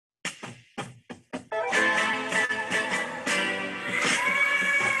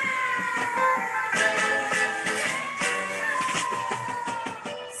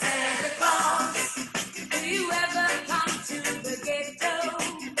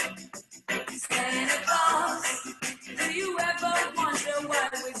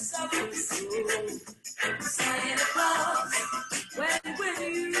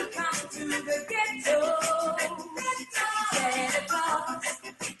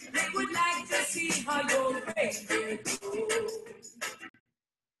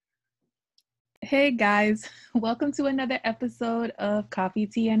Hey guys, welcome to another episode of Coffee,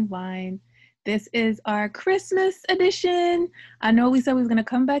 Tea, and Wine. This is our Christmas edition. I know we said we was gonna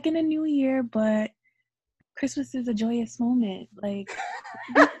come back in the new year, but Christmas is a joyous moment. Like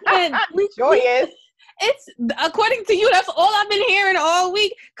Joyous. it's according to you, that's all I've been hearing all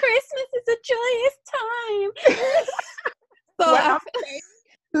week. Christmas is a joyous time. So What I'm saying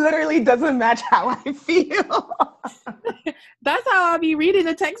literally doesn't match how I feel. that's how I'll be reading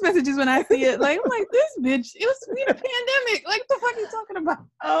the text messages when I see it. Like, I'm like, this bitch, it was we the pandemic. Like, the fuck are you talking about?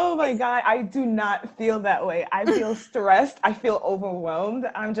 Oh my God, I do not feel that way. I feel stressed. I feel overwhelmed.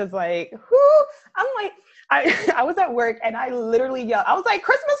 I'm just like, whoo. I'm like, I was at work and I literally yelled. I was like,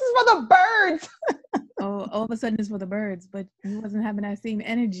 Christmas is for the birds. Oh, all of a sudden it's for the birds, but you wasn't having that same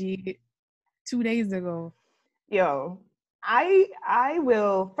energy 2 days ago. Yo, I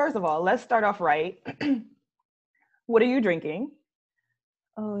will, first of all, let's start off right. What are you drinking?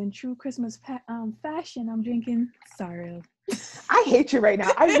 Oh, in true Christmas fashion, I'm drinking sorrow. I hate you right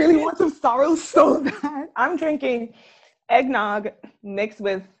now. I really want some sorrow so bad. I'm drinking eggnog mixed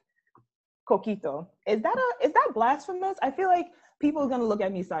with coquito. Is that blasphemous? I feel like people are gonna look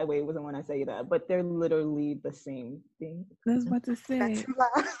at me sideways when I say that, but they're literally the same thing. That's what to say.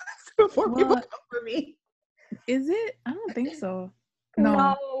 That's before people Well, come for me. is it? I don't think so.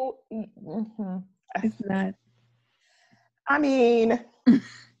 No. It's not. I mean,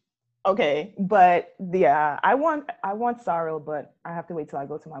 okay, but yeah, I want sorrow, but I have to wait till I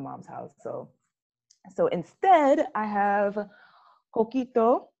go to my mom's house. So instead, I have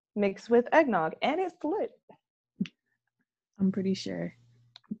coquito mixed with eggnog, and it's lit. I'm pretty sure.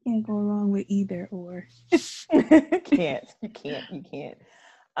 You can't go wrong with either or. You can't.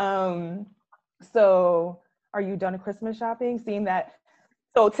 So are you done Christmas shopping? Seeing that,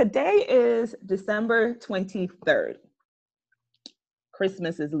 so today is December 23rd.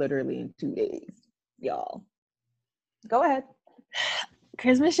 Christmas is literally in 2 days, y'all. Go ahead.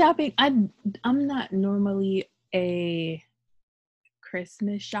 Christmas shopping, I'm not normally a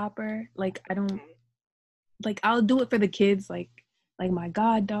Christmas shopper. Like, I don't, like, I'll do it for the kids, like my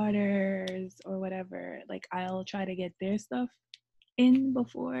goddaughters or whatever. Like, I'll try to get their stuff in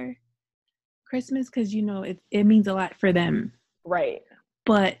before Christmas because, you know, it means a lot for them. Right.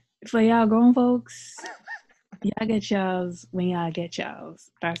 But for y'all grown folks, y'all get y'all's when y'all get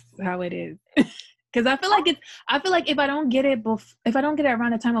y'all's. That's how it is. Because I feel like if I don't get it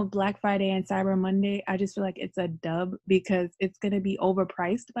around the time of Black Friday and Cyber Monday, I just feel like it's a dub because it's gonna be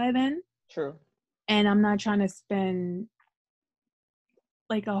overpriced by then. True. And I'm not trying to spend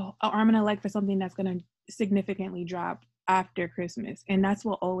like a arm and a leg for something that's gonna significantly drop after Christmas, and that's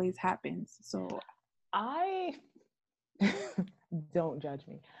what always happens. So I don't judge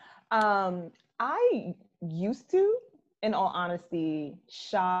me. I used to, in all honesty,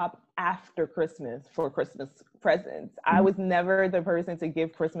 shop after Christmas for Christmas presents. I was never the person to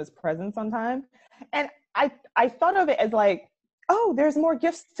give Christmas presents on time. And I thought of it as like, oh, there's more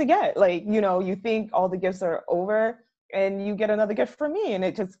gifts to get. Like, you know, you think all the gifts are over and you get another gift from me and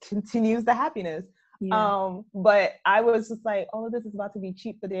it just continues the happiness. yeah. But I was just like, all of this is about to be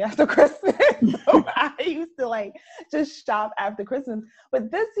cheap the day after Christmas. So I used to like just shop after Christmas. But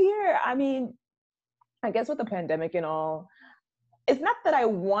this year, I mean, I guess with the pandemic and all, it's not that I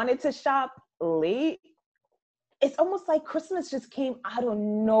wanted to shop late. It's almost like Christmas just came out of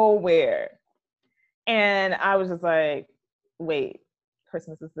nowhere. And I was just like, wait,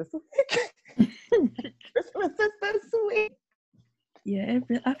 Christmas is this week? Christmas is this week. Yeah,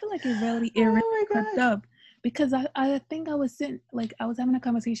 I feel like it really Oh my crept gosh. up because I think I was having a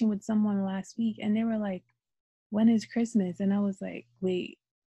conversation with someone last week and they were like, when is Christmas? And I was like, wait,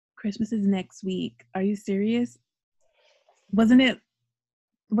 Christmas is next week. Are you serious? Wasn't it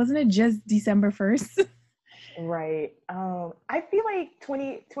just December 1st? Right. I feel like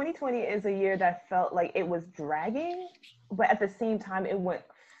 2020 is a year that felt like it was dragging, but at the same time, it went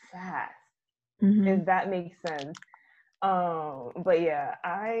fast, if that makes sense. But yeah,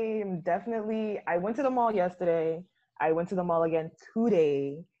 I went to the mall yesterday. I went to the mall again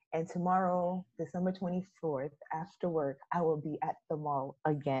today, and tomorrow, December 24th, after work, I will be at the mall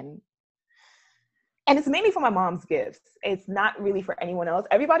again. And it's mainly for my mom's gifts. It's not really for anyone else.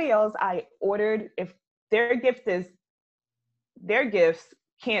 Everybody else I ordered, if their gifts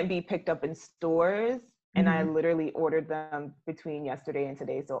can't be picked up in stores. And I literally ordered them between yesterday and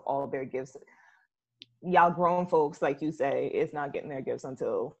today. So all of their gifts, y'all grown folks, like you say, is not getting their gifts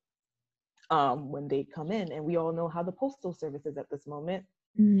until when they come in. And we all know how the postal service is at this moment.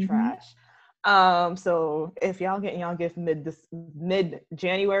 Trash. So if y'all getting y'all gift mid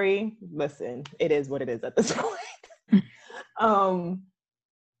January, listen, it is what it is at this point.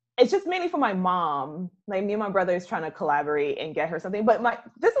 it's just mainly for my mom. Like me and my brother is trying to collaborate and get her something. But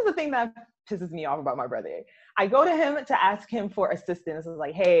this is the thing that pisses me off about my brother. I go to him to ask him for assistance. I was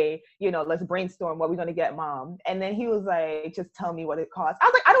like, hey, let's brainstorm what we're going to get mom. And then he was like, just tell me what it costs. I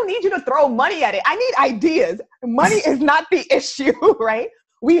was like, I don't need you to throw money at it. I need ideas. Money is not the issue, right?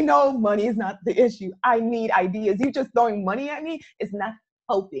 We know money is not the issue. I need ideas. You just throwing money at me is not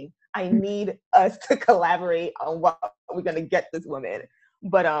helping. I need us to collaborate on what we're going to get this woman.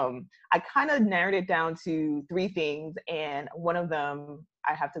 But I kind of narrowed it down to 3 things, and one of them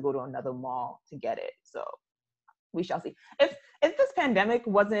I have to go to another mall to get it. So we shall see. If this pandemic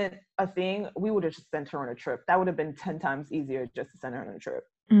wasn't a thing, we would have just sent her on a trip. That would have been 10 times easier just to send her on a trip.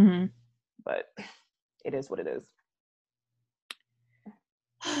 Mm-hmm. But it is what it is.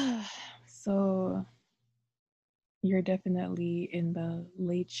 So you're definitely in the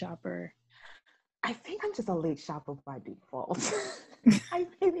late shopper. I think I'm just a late shopper by default. I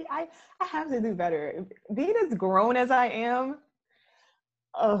have to do better. Being as grown as I am,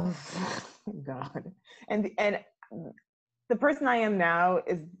 oh God. And the person I am now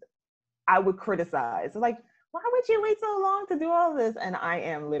is, I would criticize. Like, why would you wait so long to do all this? And I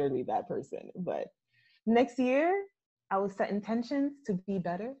am literally that person. But next year, I will set intentions to be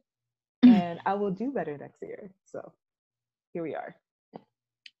better. And I will do better next year. So here we are.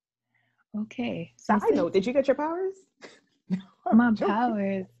 Okay. Side note, did you get your powers? My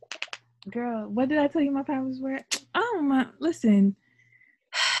powers. Girl, what did I tell you my powers were? Oh, listen.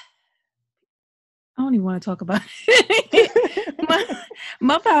 I don't even want to talk about it.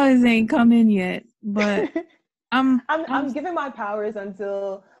 my powers ain't come in yet, but I'm giving my powers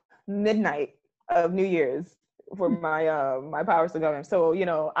until midnight of New Year's for my powers to go in. So,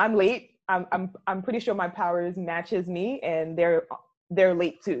 I'm late. I'm pretty sure my powers matches me, and they're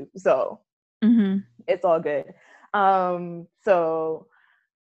late too. So It's all good. So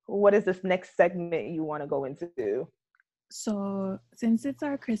what is this next segment you want to go into? So since it's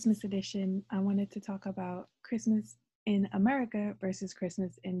our Christmas edition, I wanted to talk about Christmas in America versus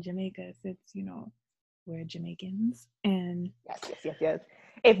Christmas in Jamaica, since, we're Jamaicans. And yes.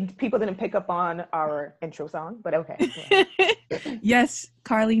 If people didn't pick up on our intro song, but okay. Yes,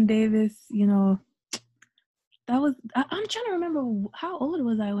 Carlene Davis, that was, I'm trying to remember, how old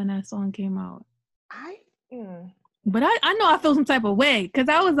was I when that song came out? But I know I feel some type of way, because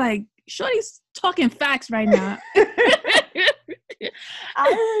I was like, shorty's talking facts right now.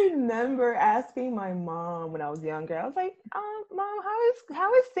 I remember asking my mom when I was younger. I was like, Mom,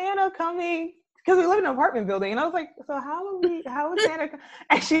 how is Santa coming? Because we live in an apartment building. And I was like, so how is Santa coming?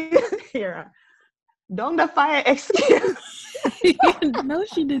 And she here, don't defy an excuse. No,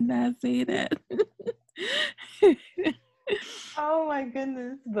 she did not say that. Oh my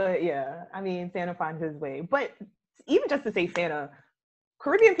goodness. But yeah, I mean, Santa finds his way. But even just to say Santa,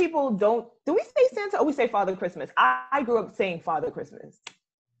 Caribbean people do we say Santa or we say Father Christmas? I grew up saying Father Christmas.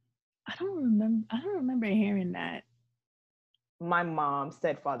 I don't remember hearing that. My mom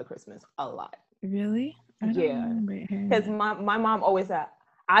said Father Christmas a lot. Really? Yeah. Because my mom always said,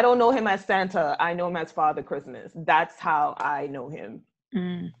 I don't know him as Santa. I know him as Father Christmas. That's how I know him.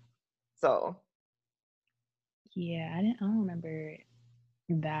 So. Yeah, I don't remember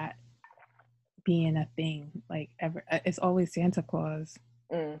that being a thing, like, ever. It's always Santa Claus.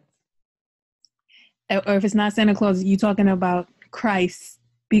 Or if it's not Santa Claus, you talking about Christ,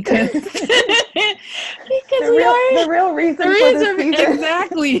 because the real reason for this season.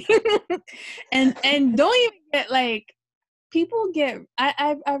 Exactly. and don't even get, like, people get,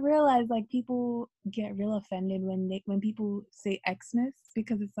 I realize, like, people get real offended when people say Xmas,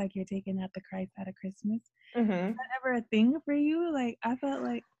 because it's like you're taking out the Christ out of Christmas. Is that ever a thing for you? Like, I felt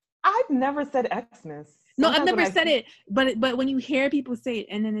like I've never said Xmas. No, I've never said it, but when you hear people say it,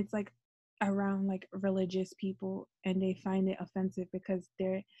 and then it's like around, like, religious people, and they find it offensive because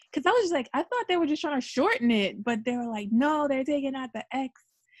I was just like, I thought they were just trying to shorten it, but they were like, no, they're taking out the X,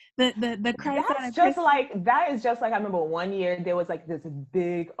 the Christ. That is just like I remember one year there was like this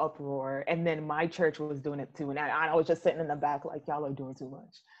big uproar, and then my church was doing it too, and I was just sitting in the back like, y'all are doing too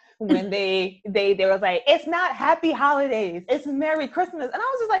much. When they was like, it's not Happy Holidays, it's Merry Christmas. And I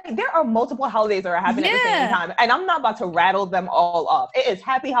was just like, there are multiple holidays that are happening at the same time, and I'm not about to rattle them all off. It is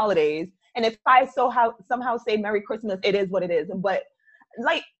Happy Holidays, and if I somehow say Merry Christmas, it is what it is. But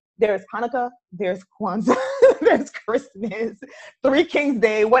like, there's Hanukkah, there's Kwanzaa, there's Christmas, Three Kings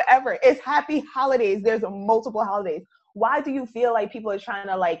Day, whatever. It's Happy Holidays. There's multiple holidays. Why do you feel like people are trying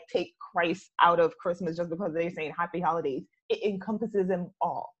to, like, take Christ out of Christmas just because they're saying Happy Holidays? It encompasses them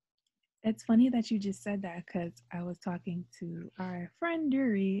all. It's funny that you just said that, because I was talking to our friend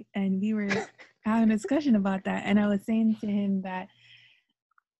Dury, and we were having a discussion about that, and I was saying to him that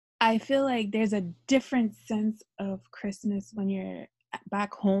I feel like there's a different sense of Christmas when you're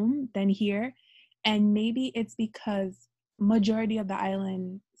back home than here. And maybe it's because majority of the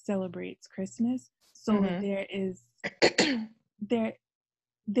island celebrates Christmas. So there is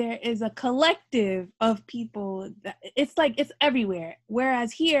there is a collective of people that it's like it's everywhere.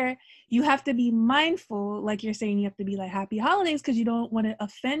 Whereas here you have to be mindful, like you're saying, you have to be like happy holidays because you don't want to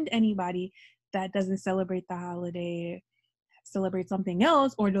offend anybody that doesn't celebrate the holiday, celebrate something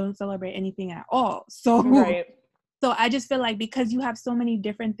else, or don't celebrate anything at all. So Right. so I just feel like because you have so many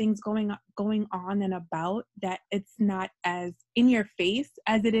different things going on and about, that it's not as in your face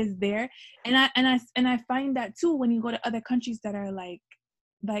as it is there. And I find that too when you go to other countries that are like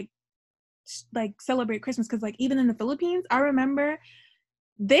celebrate Christmas, because like even in the Philippines, I remember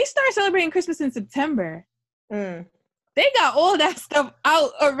they start celebrating Christmas in September. They got all that stuff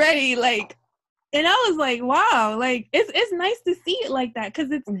out already, like, and I was like, wow, like it's nice to see it like that, because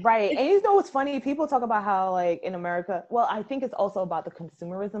it's right. And you know what's funny? People talk about how like in America, well, I think it's also about the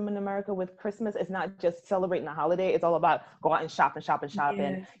consumerism in America with Christmas. It's not just celebrating the holiday. It's all about go out and shop and shop and shop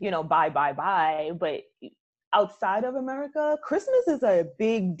and, you know, buy. But outside of America, Christmas is a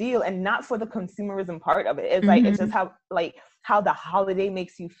big deal, and not for the consumerism part of it. It's like, it's just how the holiday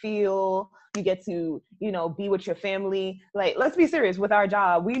makes you feel. You get to, you know, be with your family. Like, let's be serious, with our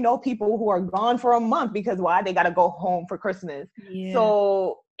job, we know people who are gone for a month because why? They got to go home for Christmas.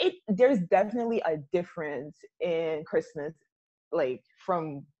 So there's definitely a difference in Christmas, like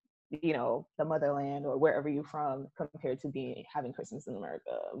from, you know, the motherland or wherever you're from compared to having Christmas in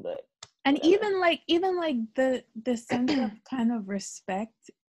America. But and even like the sense of kind of respect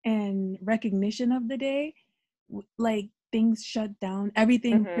and recognition of the day, like things shut down,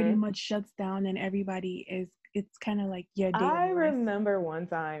 everything pretty much shuts down, and everybody is, it's kind of like your day. I remember one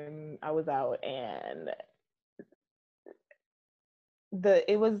time I was out and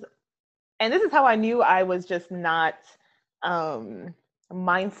and this is how I knew I was just not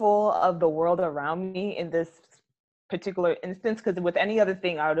mindful of the world around me in this particular instance, because with any other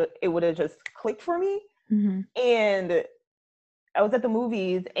thing it would have just clicked for me. And I was at the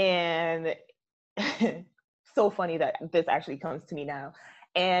movies, and so funny that this actually comes to me now,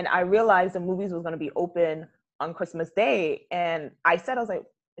 and I realized the movies was going to be open on Christmas Day, and I was like,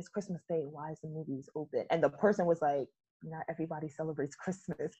 it's Christmas Day, why is the movies open? And the person was like, not everybody celebrates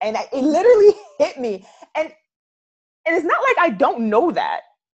Christmas. And it literally hit me. And it's not like I don't know that.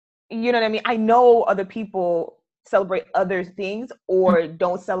 You know what I mean? I know other people celebrate other things or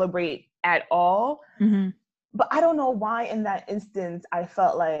don't celebrate at all. But I don't know why in that instance I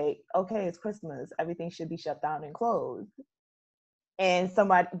felt like, okay, it's Christmas, everything should be shut down and closed. And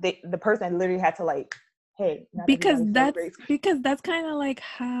the person literally had to like, hey, because that's kind of like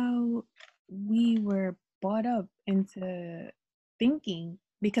how we were brought up into thinking.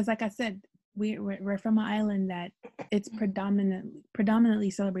 Because like I said, we're from an island that it's predominantly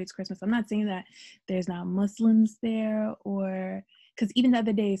celebrates Christmas. I'm not saying that there's not Muslims there, or because even the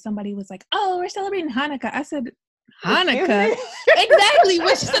other day somebody was like, oh, we're celebrating Hanukkah. I said, Hanukkah? Exactly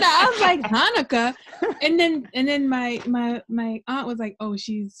what she said. I was like, Hanukkah. And then my aunt was like, oh,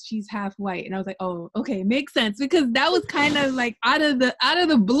 she's half white. And I was like, oh, okay, makes sense, because that was kind of like out of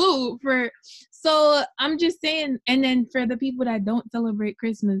the blue for. So I'm just saying, and then for the people that don't celebrate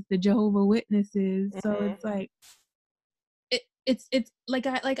Christmas, the Jehovah's Witnesses. So it's like it's like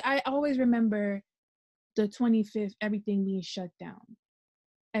I always remember the 25th, everything being shut down.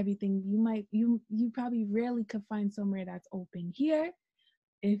 Everything you probably rarely could find somewhere that's open. Here,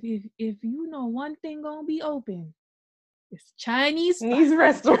 if you know one thing gonna be open, it's Chinese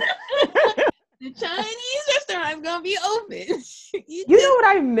restaurant. The Chinese restaurant's gonna be open. You know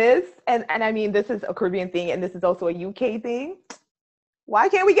what I miss? And I mean, this is a Caribbean thing, and this is also a UK thing. Why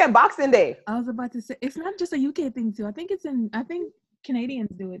can't we get Boxing Day? I was about to say, it's not just a UK thing too. I think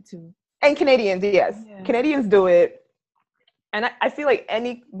Canadians do it too. And Canadians, yes. Yeah. Canadians do it. And I feel like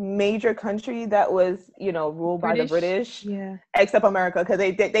any major country that was, you know, ruled by the British, except America, because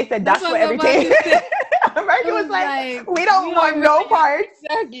they said that's for everything. America was like, we don't want no parts.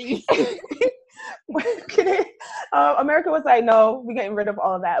 Exactly. America was like, no, we're getting rid of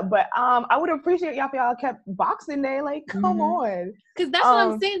all of that. But I would appreciate y'all if y'all kept Boxing Day. Like, come on. Because that's what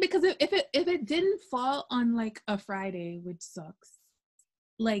I'm saying. Because if it didn't fall on like a Friday, which sucks,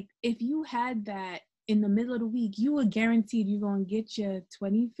 like if you had that in the middle of the week, you were guaranteed you're gonna get your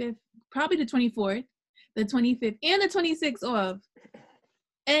 25th, probably the 24th, the 25th, and the 26th off.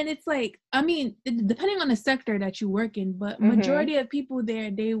 And it's like, I mean, depending on the sector that you work in, but majority of people there,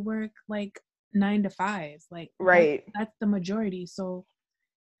 they work like 9 to 5, like right. That's the majority. So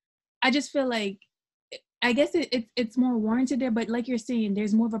I just feel like I guess it's more warranted there, but like you're saying,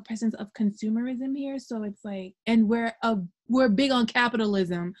 there's more of a presence of consumerism here. So it's like, and we're big on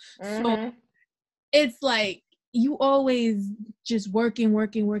capitalism. So it's like you always just working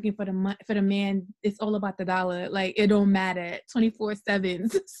for the man. It's all about the dollar. Like it don't matter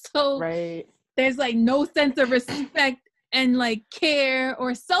 24/7. So there's like no sense of respect and like care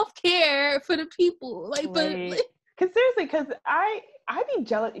or self-care for the people. Like, but because seriously, because I be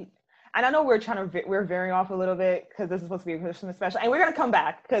jealous. And I know we're veering off a little bit because this is supposed to be a Christmas special, and we're gonna come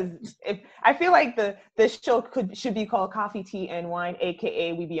back because if I feel like this show should be called Coffee, Tea, and Wine,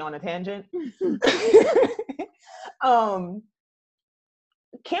 aka we be on a tangent.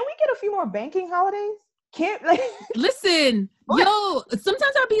 Can we get a few more banking holidays? Listen, yo,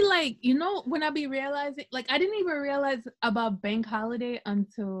 sometimes I'll be like, when I be realizing, like, I didn't even realize about bank holiday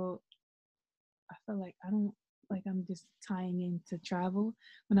until I feel like I'm just tying into travel.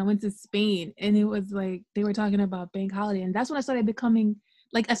 When I went to Spain, and it was like they were talking about bank holiday, and that's when I started becoming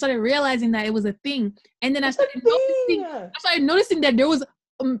like, I started realizing that it was a thing, and then I started noticing that there was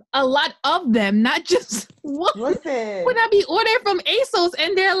a lot of them, not just one. Listen, when I be ordering from ASOS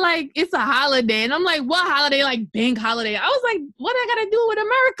and they're like, it's a holiday, and I'm like, what holiday? Like bank holiday. I was like, what I gotta do with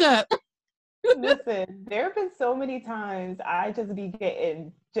America? Listen, there have been so many times I just be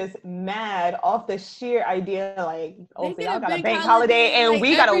getting just mad off the sheer idea, like, oh, so y'all got a bank holiday and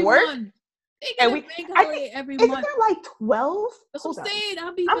we gotta work. And we bank holiday every month. Isn't there like 12? That's what I'm saying.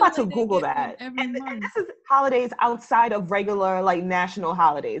 I'm about to Google that. And this is holidays outside of regular like national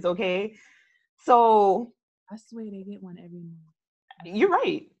holidays, okay? So I swear they get one every month. You're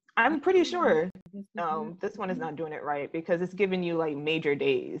right. I'm pretty sure. This one is not doing it right because it's giving you like major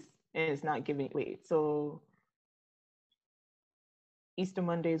days and it's not giving. Wait, so Easter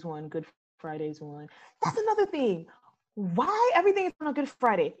Monday's one, Good Friday's one. That's another thing. Why everything is on a Good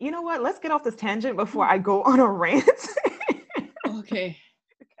Friday? You know what? Let's get off this tangent before I go on a rant. Okay.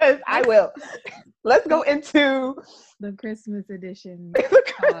 Because I will. Let's go into the Christmas edition.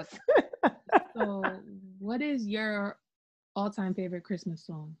 So, what is your all-time favorite Christmas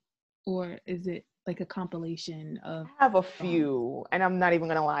song? Or is it like a compilation of... I have a few, and I'm not even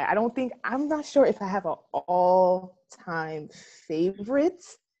going to lie. I'm not sure if I have an all-time favorite.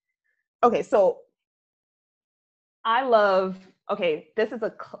 Okay, so I love, this is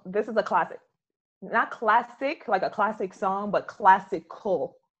a classic. Not classic, like a classic song, but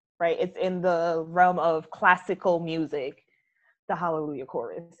classical, right? It's in the realm of classical music. The Hallelujah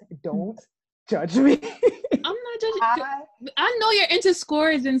Chorus. Don't judge me. I'm not judging. I know you're into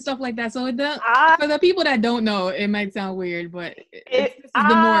scores and stuff like that. So for the people that don't know, it might sound weird, but this is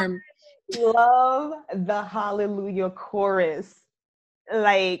the norm. Love the Hallelujah Chorus.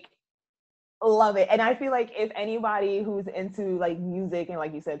 Like, love it. And I feel like if anybody who's into like music and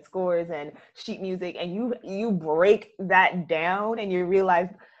like you said, scores and sheet music, and you break that down and you realize,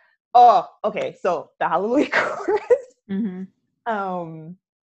 oh, okay, so the Hallelujah Chorus. Mm-hmm.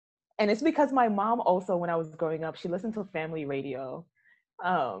 And it's because my mom also, when I was growing up, she listened to family radio.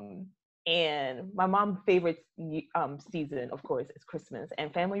 And my mom's favorite season, of course, is Christmas.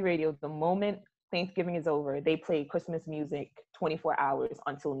 And family radio, the moment Thanksgiving is over, they play Christmas music 24 hours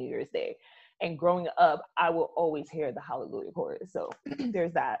until New Year's Day. And growing up, I will always hear the Hallelujah Chorus. So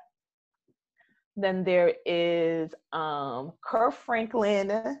there's that. Then there is Kirk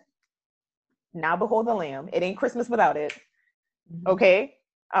Franklin, Now Behold the Lamb. It ain't Christmas without it. Okay.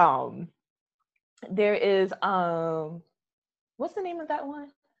 There is what's the name of that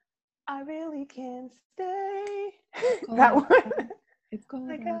one? I really can't stay. That one. It's cold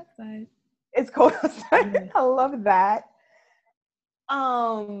outside. It's cold outside. Yeah. I love that.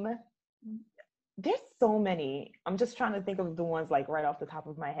 There's so many. I'm just trying to think of the ones like right off the top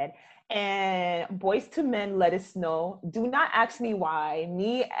of my head. And Boys to Men, Let It Snow. Do not ask me why.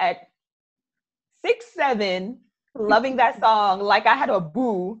 Me at 6'7", loving that song like I had a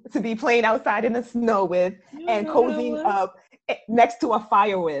boo to be playing outside in the snow with and cozying up next to a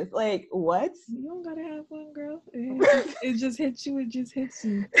fire with. Like, what? You don't gotta have one, girl. It just hits you. It just hits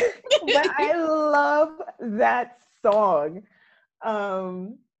you. But I love that song.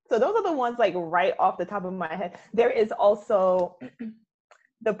 So those are the ones like right off the top of my head. There is also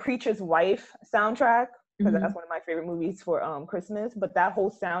The Preacher's Wife soundtrack, because that's one of my favorite movies for Christmas. But that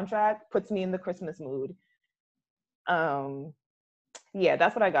whole soundtrack puts me in the Christmas mood. Yeah,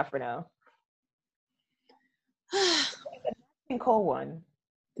 that's what I got for now. The Cole one.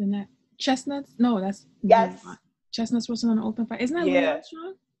 The Chestnuts? No, that's yes. Chestnuts roasting on an open fire. Isn't that Louis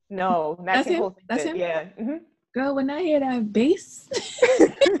Armstrong? No, that's him. That's him. Yeah. Mm-hmm. Girl, when I hear that bass,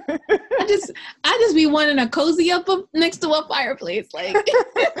 I just be wanting to cozy up next to a fireplace, like.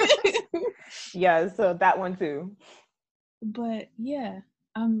 Yeah, so that one too. But yeah,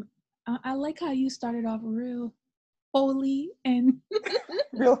 I like how you started off real holy and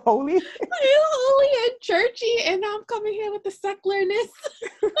real holy, real holy and churchy, and now I'm coming here with the secularness.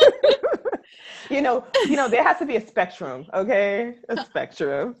 you know, there has to be a spectrum, okay? A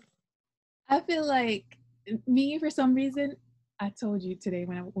spectrum. I feel like me, for some reason, I told you today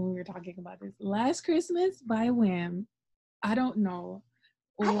when we were talking about this, Last Christmas by Wham. I don't know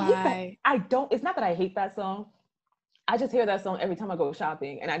why. It's not that I hate that song. I just hear that song every time I go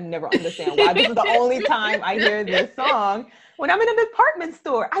shopping, and I never understand why. This is the only time I hear this song when I'm in a department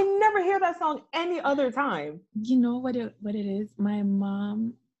store. I never hear that song any other time. You know what it is? My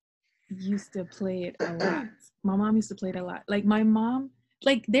mom used to play it a lot. My mom used to play it a lot. Like my mom,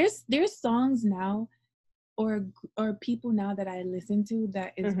 like there's songs now or people now that I listen to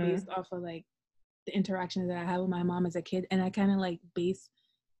that is based off of like the interactions that I had with my mom as a kid, and I kind of like base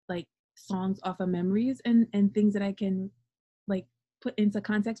like songs off of memories and things that I can like put into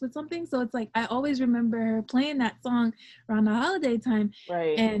context with something. So it's like I always remember her playing that song around the holiday time,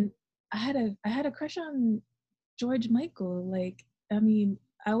 right? And I had a crush on George Michael. Like, I mean,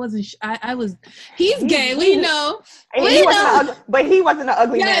 I wasn't. I was. He's gay. We know. He wasn't but he wasn't an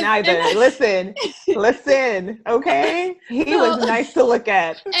ugly man either. Listen. Okay, he was nice to look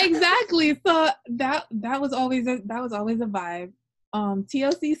at. Exactly. So that was always a vibe.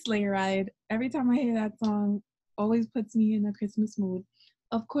 TLC Sleigh Ride. Every time I hear that song, always puts me in a Christmas mood.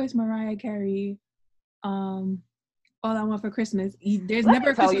 Of course, Mariah Carey. All I Want for Christmas. There's never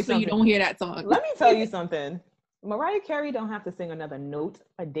a Christmas where you don't hear that song. Let me tell you something. Mariah Carey don't have to sing another note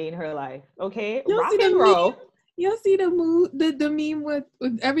a day in her life, okay? Rock and roll. You'll see the meme with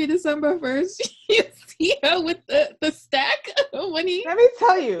every December 1st. You see her with the stack when he. Let me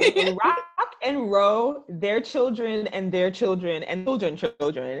tell you, rock and roll, their children and their children and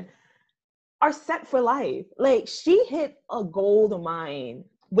children are set for life. Like, she hit a gold mine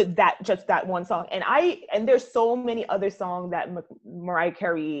with just that one song. And there's so many other songs that Mariah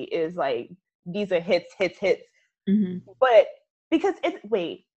Carey is like, these are hits. Mm-hmm. But because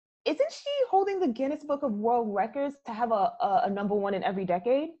isn't she holding the Guinness Book of World Records to have a number one in every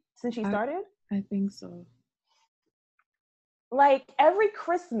decade since she started? I think so. Like, every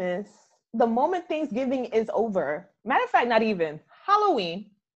Christmas, the moment Thanksgiving is over, matter of fact, not even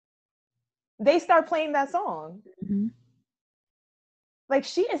Halloween, they start playing that song. Mm-hmm. Like,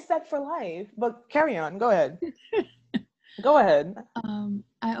 she is set for life. But carry on. Go ahead. Go ahead.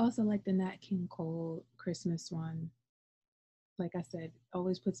 I also like the Nat King Cole Christmas one. Like I said,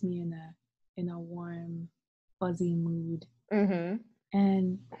 always puts me in a warm, fuzzy mood. Mm-hmm.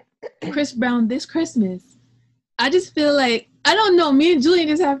 And Chris Brown this Christmas, I just feel like, I don't know, me and Julian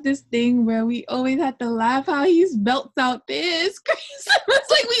just have this thing where we always have to laugh how he belts out this Christmas.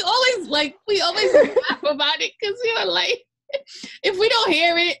 Like we always laugh about it because we were like, if we don't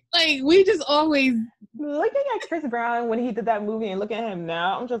hear it, like we just always. Looking at Chris Brown when he did that movie and looking at him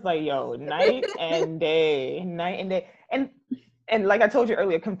now, I'm just like, yo, night and day. And like I told you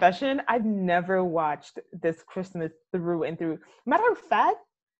earlier, confession, I've never watched this Christmas through and through. Matter of fact,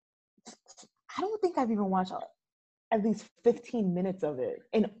 I don't think I've even watched at least 15 minutes of it,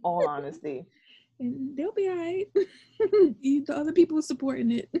 in all honesty. And they'll be all right. The other people are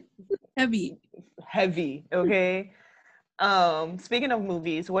supporting it. Heavy, okay? Speaking of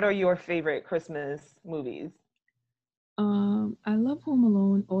movies, what are your favorite Christmas movies? I love Home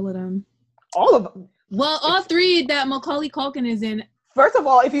Alone, all of them. All of them? Well, all three that Macaulay Culkin is in. First of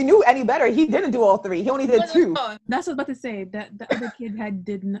all, if you knew any better, he didn't do all three. He only did two. No. That's what I was about to say. That the other kid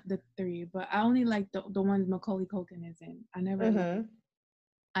did the three, but I only like the ones Macaulay Culkin is in. I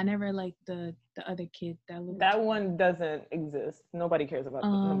never liked the other kid that one doesn't exist. Nobody cares about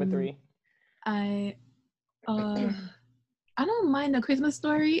number three. I don't mind the Christmas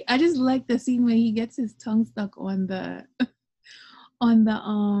Story. I just like the scene where he gets his tongue stuck on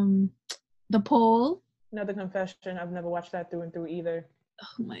the pole. Another confession, I've never watched that through and through either.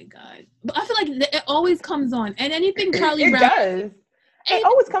 Oh my god! But I feel like it always comes on, and anything Charlie Brown. Does. It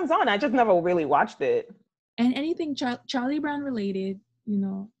always comes on. I just never really watched it. And anything Charlie Brown related,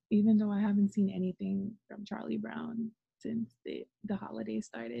 even though I haven't seen anything from Charlie Brown since the holidays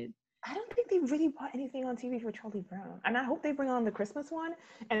started. I don't think they really bought anything on TV for Charlie Brown. And I hope they bring on the Christmas one.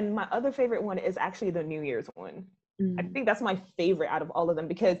 And my other favorite one is actually the New Year's one. I think that's my favorite out of all of them,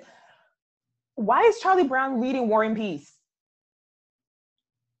 because why is Charlie Brown reading War and Peace?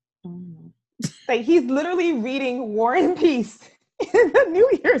 Like, he's literally reading War and Peace in the New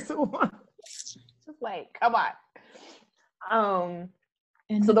Year's one. Just Like, come on.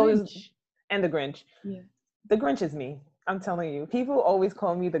 And So the those Grinch. and the Grinch. Yeah. The Grinch is me. I'm telling you. People always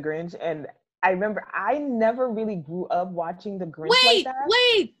call me the Grinch, and I remember I never really grew up watching the Grinch like that.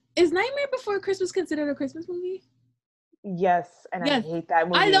 Wait. Is Nightmare Before Christmas considered a Christmas movie? Yes, and I Yes. hate that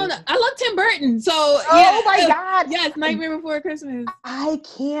movie. I don't know. I love Tim Burton. So Oh my God. Yes, Nightmare Before Christmas. I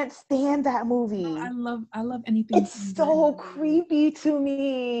can't stand that movie. I love anything. It's so creepy to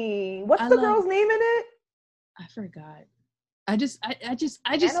me. What's the girl's name in it? I forgot. I just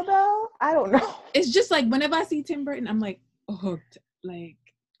Annabelle? I don't know. It's just like whenever I see Tim Burton, I'm like hooked. Like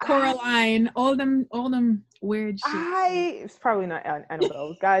Coraline, all them weird shit. It's probably not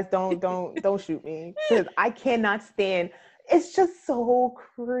Annabelle. Guys, don't shoot me, because I cannot stand. It's just so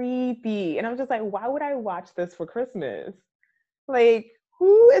creepy, and I'm just like, why would I watch this for Christmas? Like,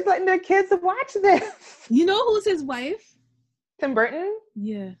 who is letting their kids watch this? You know who's his wife? Tim Burton?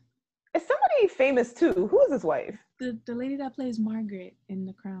 Yeah. It's somebody famous too. Who is his wife? The lady that plays Margaret in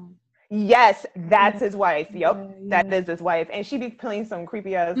The Crown. Yes, that's his wife. Yep, that is his wife, and she be playing some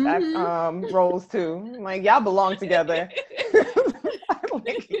creepy ass roles too. Like, y'all belong together.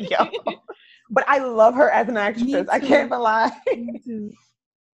 Like, yo. But I love her as an actress. I can't even lie. Me too.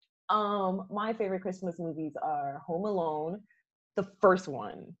 My favorite Christmas movies are Home Alone, the first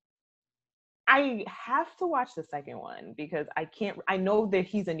one. I have to watch the second one because I know that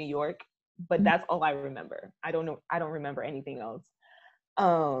he's in New York, but that's all I remember. I don't remember anything else.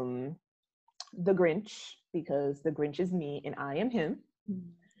 The Grinch, because the Grinch is me and I am him.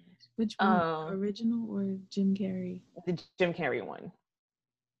 Which one? Original or Jim Carrey? The Jim Carrey one.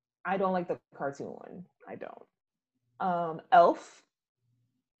 I don't like the cartoon one. I don't. Elf.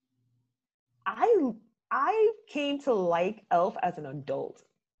 I came to like Elf as an adult.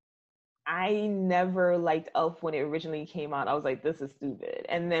 I never liked Elf when it originally came out. I was like, this is stupid.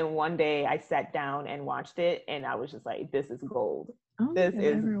 And then one day I sat down and watched it, and I was just like, this is gold. I don't think I've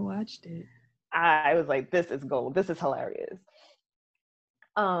ever watched it. I was like, this is gold. This is hilarious.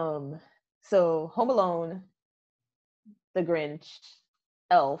 So Home Alone, The Grinch,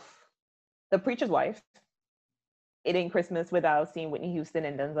 Elf, The Preacher's Wife. It Ain't Christmas without seeing Whitney Houston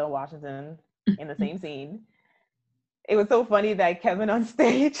and Denzel Washington in the same scene. It was so funny that Kevin on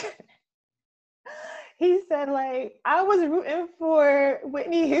stage, he said, like, I was rooting for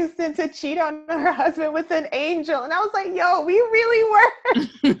Whitney Houston to cheat on her husband with an angel. And I was like, yo, we really were.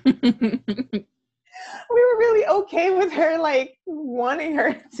 We were really okay with her, like, wanting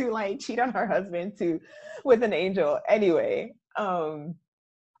her to, like, cheat on her husband with an angel. Anyway, so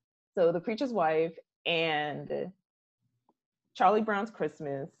The Preacher's Wife and Charlie Brown's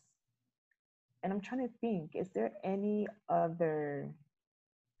Christmas. And I'm trying to think, is there any other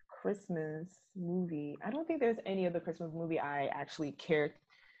Christmas movie? I don't think there's any other Christmas movie I actually care.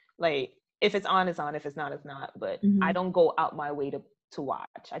 Like, if it's on, it's on. If it's not, it's not. But I don't go out my way to watch.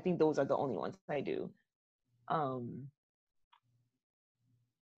 I think those are the only ones I do.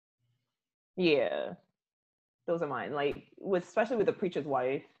 Yeah, those are mine. Like, especially with The Preacher's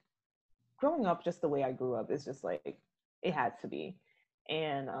Wife, growing up just the way I grew up is just like, it had to be.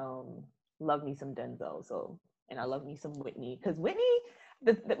 And love me some Denzel. So, and I love me some Whitney, because Whitney,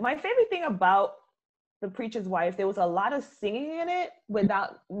 my favorite thing about The Preacher's Wife, there was a lot of singing in it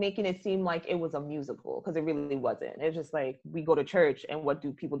without making it seem like it was a musical, because it really wasn't. It's just like, we go to church, and what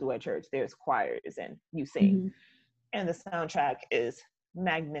do people do at church? There's choirs and you sing. And the soundtrack is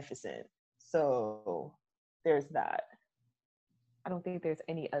magnificent. So there's that. I don't think there's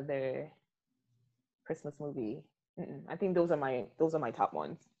any other Christmas movie. I think those are my top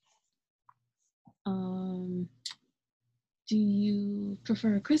ones. Do you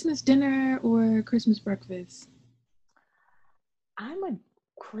prefer Christmas dinner or Christmas breakfast? I'm a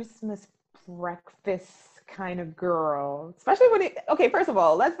Christmas breakfast kind of girl, especially when first of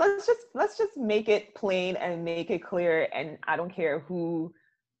all, let's just make it plain and make it clear, and I don't care who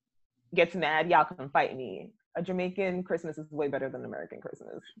gets mad, y'all can fight me. A Jamaican Christmas is way better than American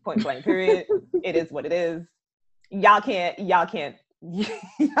Christmas. Point blank period. It is what it is. Y'all can't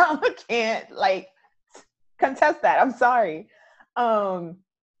like contest that. I'm sorry.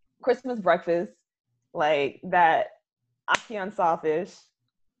 Christmas breakfast, like that Ackee sawfish,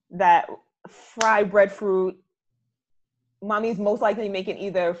 that fried breadfruit. Mommy's most likely making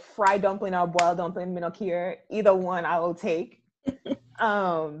either fried dumpling or boiled dumpling, minokir. Either one I will take.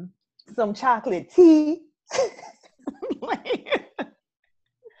 Some chocolate tea.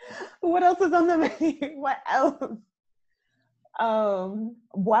 What else is on the menu? What else?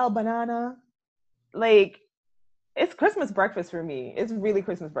 Wild banana. Like, it's Christmas breakfast for me. It's really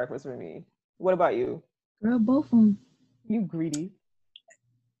Christmas breakfast for me. What about you? Girl, both of them. You greedy.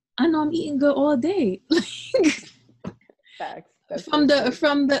 I know I'm eating good all day. Facts. That's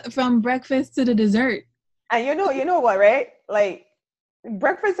from breakfast to the dessert. And you know what, right? Like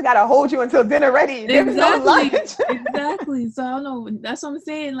breakfast gotta hold you until dinner ready. There's no lunch. Exactly. So I don't know. That's what I'm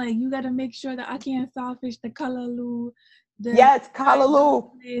saying. Like you gotta make sure that I can't saltfish the kalaloo. Yes,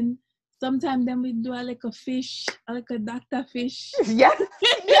 kalaloo. Sometimes then we do like a fish, like a Dr. Fish. Yes,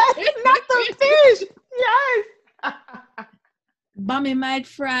 not the fish. Yes. Bami might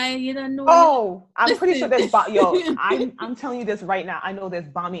fry, you don't know. Oh, I'm pretty sure there's I'm telling you this right now. I know there's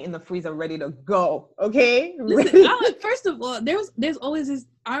bami in the freezer ready to go. Okay. Listen, first of all, there's always this.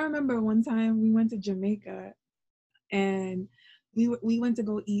 I remember one time we went to Jamaica, and we went to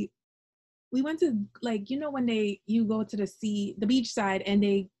go eat. We went to like when you go to the beach side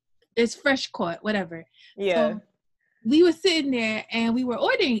and it's fresh caught, whatever. Yeah. So we were sitting there and we were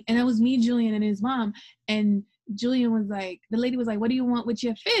ordering, and it was me, Julian, and his mom. And Julian was like, the lady was like, "What do you want with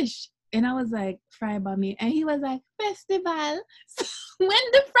your fish?" And I was like, "Fried bami." And he was like, "Festival." So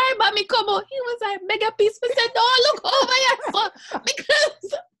when the fried bami come out, he was like, "Mega piece." We said, "Don't look over here." So,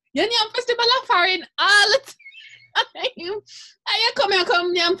 because you festival of foreign all the time. And you come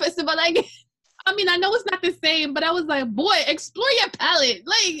here festival again. I mean, I know it's not the same, but I was like, boy, explore your palate.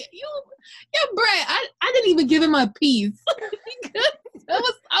 Like, your bread. I didn't even give him a piece. I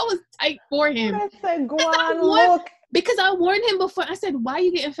was tight for him. I said, go on, look. Because I warned him before. I said, why are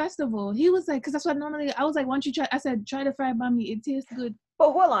you getting festival? He was like, because that's what normally, I was like, why don't you try? I said, try the fried bami. It tastes good.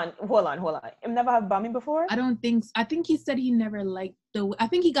 But hold on. You've never had bami before? I don't think so. I think he said he never liked I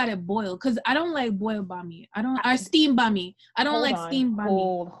think he got it boiled, because I don't like boiled bami. Or steamed bami. I don't like steamed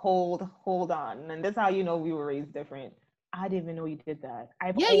bami. Hold on. And that's how you know we were raised different. I didn't even know you did that.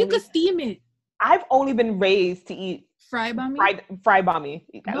 You could steam it. I've only been raised to eat fried bami. Fried bami.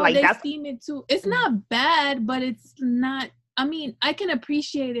 No, like they steam it too. It's not bad, but it's not. I mean, I can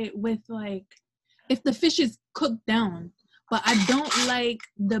appreciate it with like if the fish is cooked down. But I don't like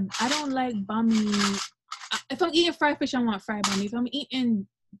bami. If I'm eating fried fish, I want fried bami. If I'm eating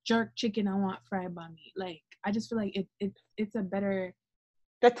jerk chicken, I want fried bami. Like I just feel like it's a better.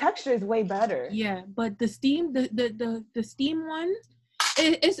 The texture is way better. Yeah, but the steam one,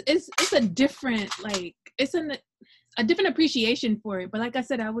 it's a different it's a different appreciation for it. But like I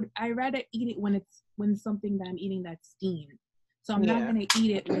said, I rather eat it when it's something that I'm eating that's steamed. So I'm not gonna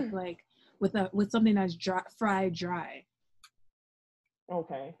eat it with something that's fried dry.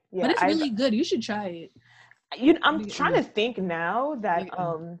 Okay. Yeah. But it's really good. You should try it. I'm trying to think now that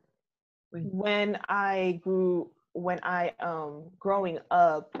when I growing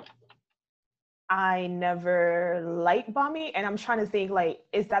up, I never liked bami, and I'm trying to think like,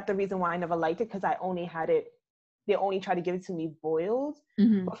 is that the reason why I never liked it? Because I only had it. They only tried to give it to me boiled.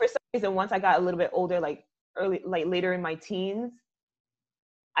 Mm-hmm. But for some reason, once I got a little bit older, later in my teens,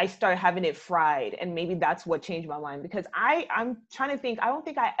 I started having it fried, and maybe that's what changed my mind, because I'm trying to think. I don't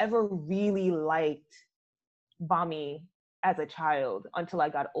think I ever really liked bami as a child until I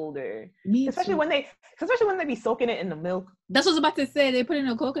got older. Especially when they be soaking it in the milk. That's what I was about to say. They put in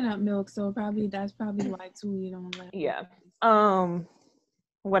a coconut milk, so that's probably why too. You don't like. Yeah.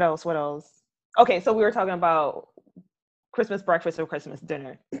 What else? Okay, so we were talking about Christmas breakfast or Christmas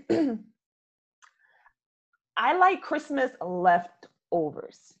dinner. I like Christmas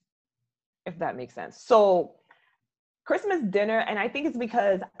leftovers, if that makes sense. So Christmas dinner, and I think it's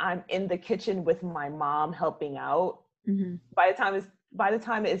because I'm in the kitchen with my mom helping out. Mm-hmm. By the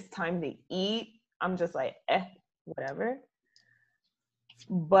time it's time to eat, I'm just like, whatever.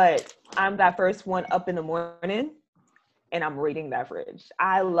 But I'm that first one up in the morning, and I'm raiding that fridge.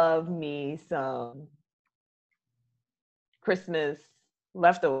 I love me some Christmas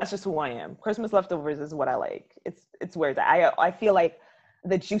leftovers. That's just who I am. Christmas leftovers is what I like. It's where I feel like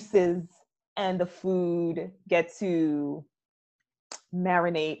the juices and the food get to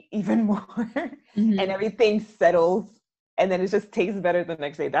marinate even more, mm-hmm. and everything settles, and then it just tastes better the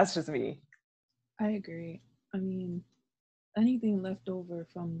next day. That's just me. I agree. I mean, anything left over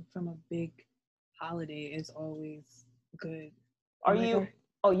from a big holiday is always good. You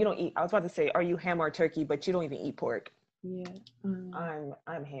don't eat? I was about to say, are you ham or turkey? But you don't even eat pork. Yeah.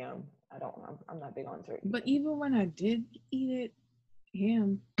 I'm ham. I'm not big on turkey. But even when I did eat it,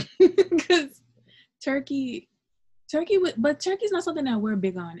 ham, because turkey's not something that we're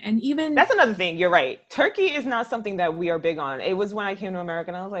big on. And even that's another thing. You're right. Turkey is not something that we are big on. It was when I came to America,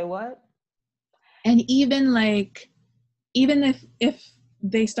 and I was like, what? And even if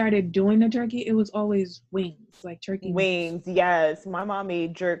they started doing the turkey, it was always wings, like turkey wings. Yes, my mom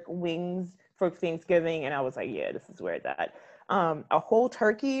made jerk wings for Thanksgiving, and I was like, yeah, this is where it's at. A whole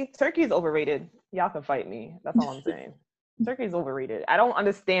turkey is overrated. Y'all can fight me. That's all I'm saying. Turkey is overrated. I don't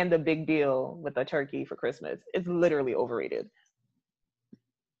understand the big deal with a turkey for Christmas. It's literally overrated.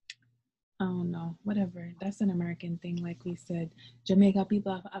 Oh no, whatever. That's an American thing, like we said. Jamaica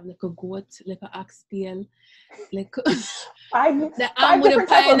people have like a goat, like a oxtail, like the arm Five with a different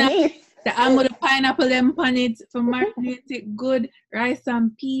type of pineapple. meats. The arm with a pineapple them on it for marinate it good. Rice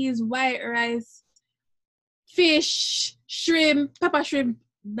and peas, white rice, fish, shrimp, pepper shrimp,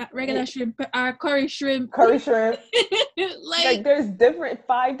 that regular shrimp, curry shrimp. Curry shrimp. like there's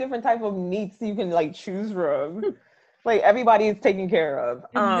 5 different type of meats you can like choose from. Like everybody is taken care of.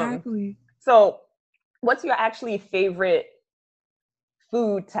 Exactly. So what's your actually favorite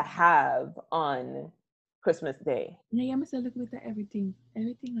food to have on Christmas Day? Yeah, I'm saying a little bit of everything.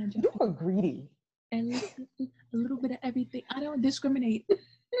 Everything I just You are greedy. a little bit of everything. I don't discriminate.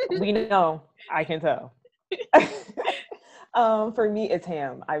 We know. I can tell. For me, it's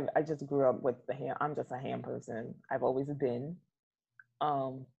ham. I just grew up with the ham. I'm just a ham person. I've always been.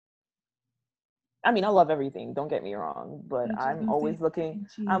 I mean, I love everything. Don't get me wrong, but I'm always looking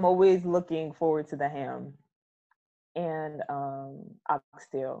forward to the ham and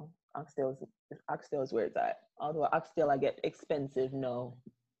oxtail. Oxtail is where it's at. Although oxtail I get expensive, no.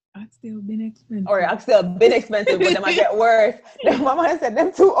 Oxtail been expensive. Or oxtail been expensive, but then I get worse. Then my mom said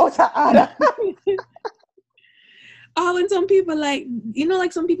them too otaada. Oh, and some people like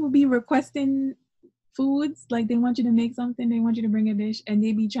like some people be requesting foods, like they want you to make something, they want you to bring a dish, and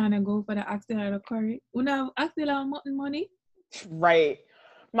they be trying to go for the oxtail or the curry. Una oxtail or mutton money. Right.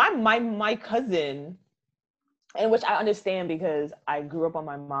 My cousin, and which I understand because I grew up on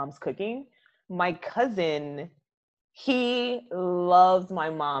my mom's cooking. My cousin, he loves my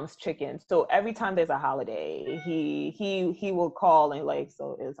mom's chicken. So every time there's a holiday, he will call and like,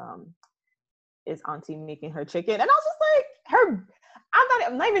 so is auntie making her chicken? And I was just like,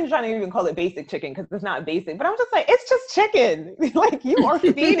 I'm not even trying to even call it basic chicken because it's not basic, but I'm just like, it's just chicken. Like you are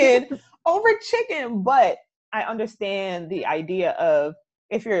feeding over chicken. But I understand the idea of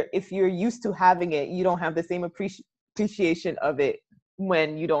if you're used to having it, you don't have the same appreciation of it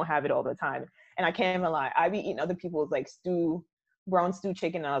when you don't have it all the time. And I can't even lie, I be eating other people's like brown stew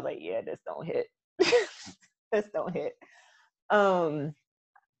chicken, and I was like, yeah, this don't hit. This don't hit. So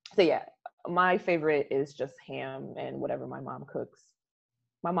yeah, my favorite is just ham and whatever my mom cooks.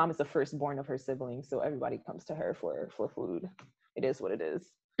 My mom is the firstborn of her siblings, so everybody comes to her for food. It is what it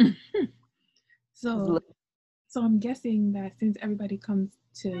is. So I'm guessing that since everybody comes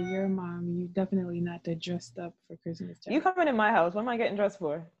to your mom, you definitely not the dressed up for Christmas. You coming in my house? What am I getting dressed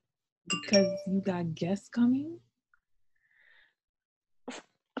for? Because you got guests coming?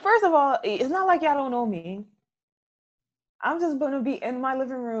 First of all, it's not like y'all don't know me. I'm just gonna be in my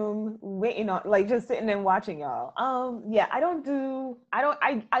living room waiting on, like, just sitting and watching y'all. Yeah, I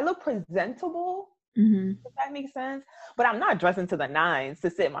look presentable, if that makes sense. But I'm not dressing to the nines to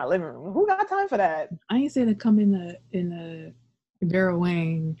sit in my living room. Who got time for that? I ain't say to come in a Vera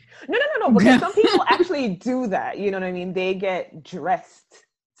Wang. No, because some people actually do that. You know what I mean? They get dressed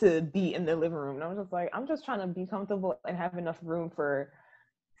to be in the living room. And I was just like, I'm just trying to be comfortable and have enough room for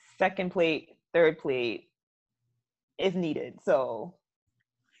second plate, third plate, if needed. So,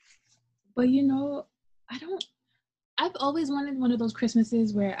 but I've always wanted one of those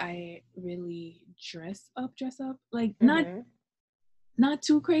Christmases where I really dress up, like not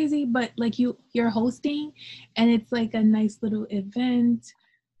too crazy, but like you're hosting, and it's like a nice little event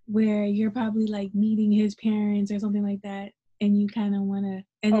where you're probably like meeting his parents or something like that, and you kind of want to.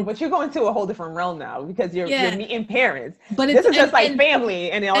 But you're going to a whole different realm now because you're meeting parents. But this is just like family,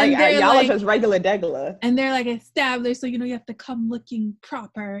 and y'all are just regular degular. And they're like established, so you have to come looking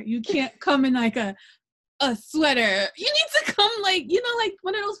proper. You can't come in like a sweater. You need to come like like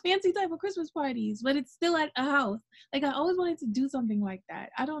one of those fancy type of Christmas parties, but it's still at a house. Like I always wanted to do something like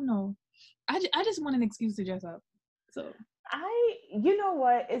that. I don't know. I just want an excuse to dress up. So you know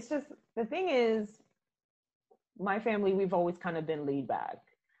what? It's just the thing is, my family, we've always kind of been laid back.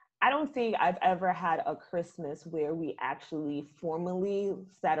 I don't think I've ever had a Christmas where we actually formally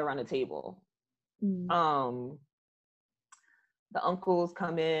sat around a table. The uncles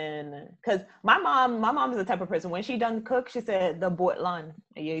come in, because my mom is the type of person, when she done cook, she said the boatlan.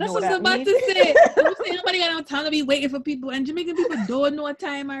 That's what I was about to say. Nobody got no time to be waiting for people, and Jamaican people don't know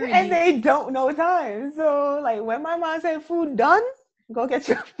time already. And they don't know time. So like when my mom said food done, go get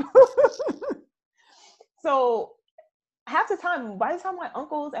your food. So half the time, by the time my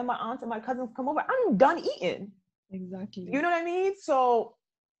uncles and my aunts and my cousins come over, I'm done eating. Exactly. You know what I mean? So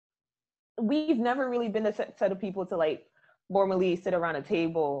we've never really been a set of people to like formally sit around a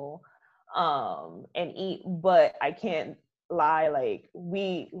table and eat. But I can't lie, like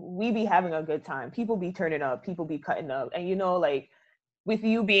we be having a good time. People be turning up, people be cutting up. And like with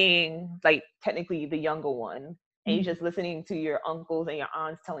you being like technically the younger one, and you just listening to your uncles and your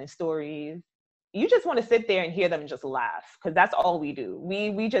aunts telling stories, you just want to sit there and hear them and just laugh, because that's all we do.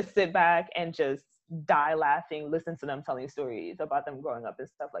 We just sit back and just die laughing, listen to them telling stories about them growing up and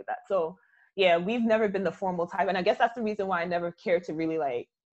stuff like that. So yeah, we've never been the formal type, and I guess that's the reason why I never cared to really like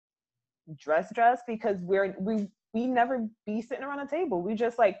dress, because we never be sitting around a table. We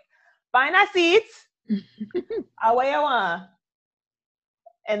just like find our seats, away I want,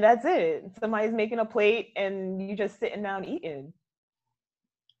 and that's it. Somebody's making a plate and you just sitting down eating.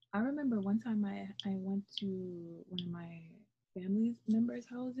 I remember one time I went to one of my family members'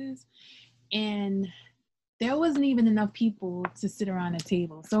 houses, and there wasn't even enough people to sit around a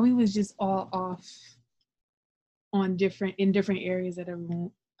table. So we was just all off in different areas of the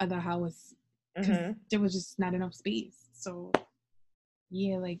room of the house, because there was just not enough space. So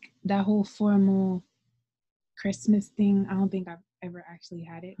yeah, like that whole formal Christmas thing, I don't think I've ever actually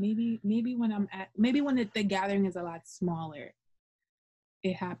had it. Maybe when the gathering is a lot smaller,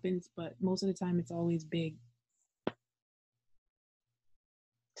 it happens, but most of the time it's always big.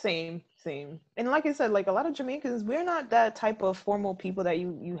 Same. And like I said, like a lot of Jamaicans, we're not that type of formal people that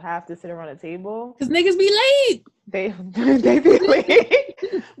you have to sit around a table. Because niggas be late. They be late,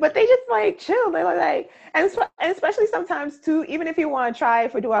 but they just like chill. They're like, and especially sometimes too, even if you want to try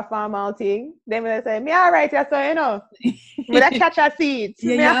for do a formal thing, they will say, "Me all right, yes, so but that catch our seats."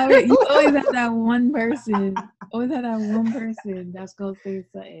 Yeah, you always have that one person. That's gonna say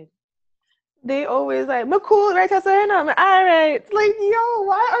something. They always like, "Me cool, right, yes, so all right." Like, yo,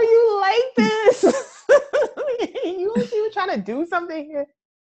 why are you like this? You trying to do something here?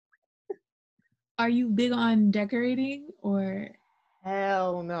 Are you big on decorating or?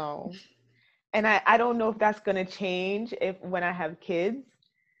 Hell no. And I don't know if that's gonna change when I have kids.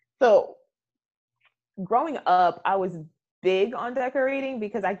 So growing up, I was big on decorating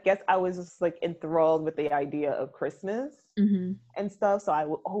because I guess I was just like enthralled with the idea of Christmas and stuff. So I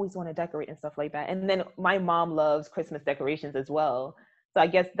would always want to decorate and stuff like that. And then my mom loves Christmas decorations as well. So I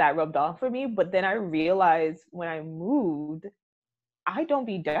guess that rubbed off for me. But then I realized when I moved, I don't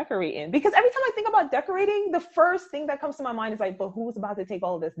be decorating, because every time I think about decorating, the first thing that comes to my mind is like, but who's about to take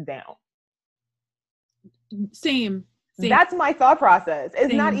all of this down? Same. That's my thought process.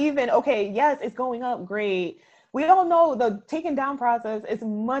 It's not even, okay, yes, it's going up, great. We all know the taking down process is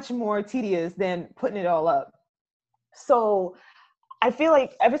much more tedious than putting it all up. So I feel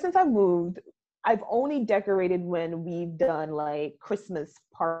like ever since I moved, I've only decorated when we've done like Christmas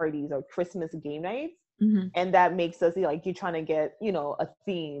parties or Christmas game nights. And that makes us like, you're trying to get, a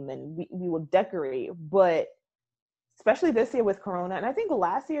theme, and we will decorate. But especially this year with Corona, and I think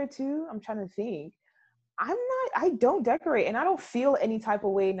last year too, I'm trying to think, I don't decorate, and I don't feel any type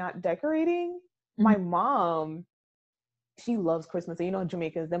of way not decorating. My mom, she loves Christmas. And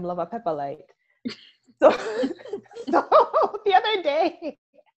Jamaicans, them love a pepper light. So the other day,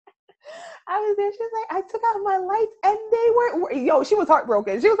 I was there, she was like, I took out my lights and they weren't, she was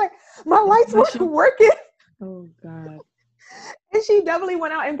heartbroken. She was like, my lights weren't working. Oh God. And she definitely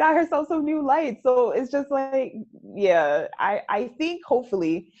went out and got herself some new lights. So it's just like, yeah, I think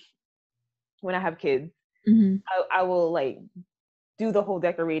hopefully when I have kids, I will like do the whole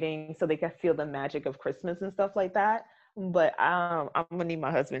decorating so they can feel the magic of Christmas and stuff like that. But I'm gonna need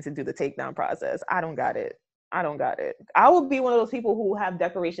my husband to do the takedown process. I don't got it. I will be one of those people who have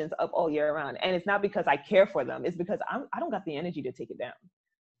decorations up all year round, and it's not because I care for them. It's because I don't got the energy to take it down.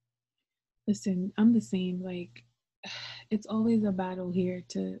 Listen, I'm the same. Like, it's always a battle here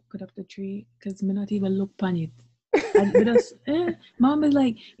to put up the tree because me not even look on it. Mom is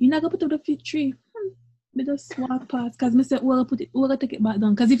like, "You're not gonna put up the tree." Me just walk past because me said, "Well, we're gonna take it back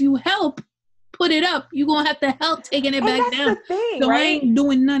down." Because if you help put it up, you're gonna have to help taking it back down. That's the thing, so right? I ain't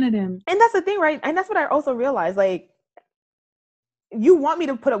doing none of them. And that's the thing, right? And that's what I also realized. Like, you want me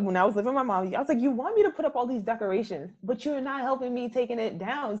to put up, when I was living with my mom, I was like, you want me to put up all these decorations, but you're not helping me taking it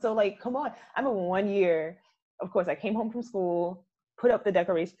down. So like, come on. I mean, 1 year, of course, I came home from school, put up the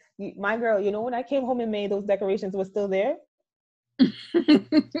decorations. My girl, when I came home in May, those decorations were still there.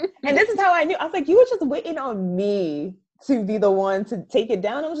 And this is how I knew. I was like, you were just waiting on me to be the one to take it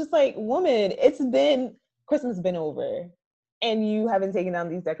down. I was just like, woman, Christmas been over and you haven't taken down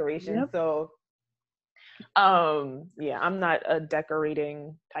these decorations. Yep. So yeah, I'm not a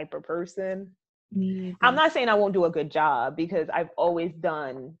decorating type of person. I'm not saying I won't do a good job, because I've always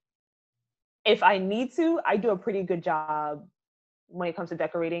done, if I need to, I do a pretty good job when it comes to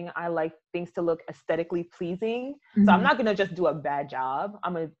decorating. I like things to look aesthetically pleasing. So I'm not going to just do a bad job.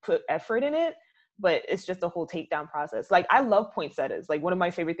 I'm going to put effort in it. but it's just a whole takedown process. Like, I love poinsettias. Like, one of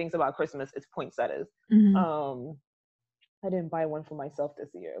my favorite things about Christmas is poinsettias. I didn't buy one for myself this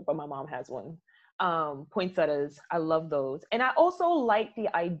year, but my mom has one. Poinsettias, I love those. And I also like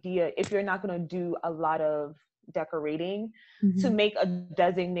the idea, if you're not going to do a lot of decorating, to make a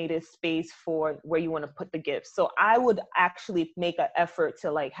designated space for where you want to put the gifts. So I would actually make an effort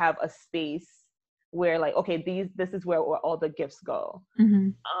to like have a space where like, okay, this is where all the gifts go.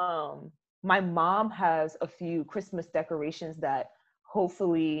 My mom has a few Christmas decorations that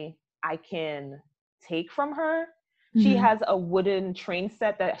hopefully I can take from her. She has a wooden train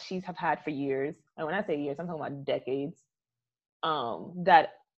set that she's have had for years. And when I say years, I'm talking about decades. That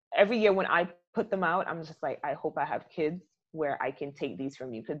every year when I put them out, I'm just like, I hope I have kids where I can take these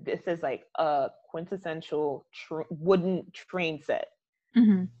from you, because this is like a quintessential wooden train set.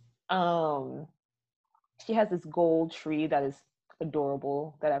 She has this gold tree that is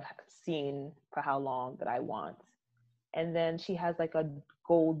adorable that I've seen for how long that I want. And then she has like a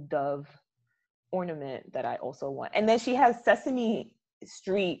gold dove ornament that I also want. And then she has Sesame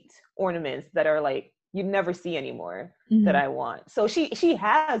Street ornaments that are like you never see anymore that I want. So she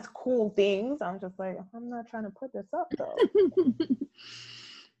has cool things. I'm just like, I'm not trying to put this up though.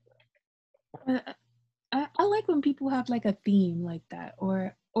 I like when people have like a theme like that,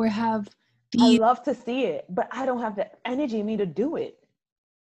 or have I love to see it, but I don't have the energy in me to do it.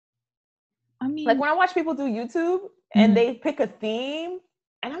 I mean, like when I watch people do YouTube and they pick a theme,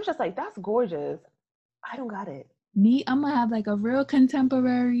 and I'm just like, that's gorgeous. I don't got it. Me, I'm gonna have like a real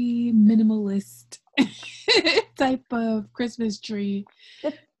contemporary minimalist type of Christmas tree.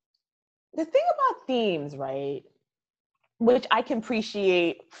 The thing about themes, right, which I can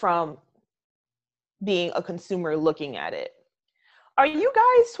appreciate from being a consumer looking at it. Are you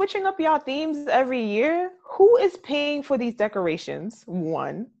guys switching up your themes every year? Who is paying for these decorations?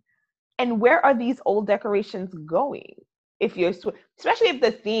 One. And where are these old decorations going? If you're, especially if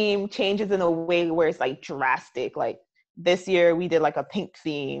the theme changes in a way where it's like drastic, like this year we did like a pink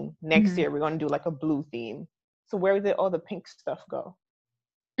theme. Next year we're going to do like a blue theme. So where did all the pink stuff go?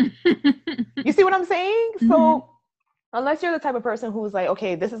 You see what I'm saying? So unless you're the type of person who's like,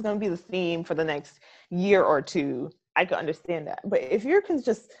 okay, this is going to be the theme for the next year or two, I could understand that. But if you're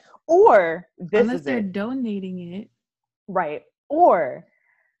just, or this unless is they're it. donating it. Right. Or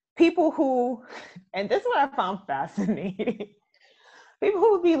people who, and this is what I found fascinating, people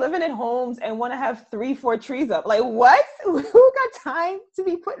who would be living in homes and want to have 3-4 trees up. Like, what? Who got time to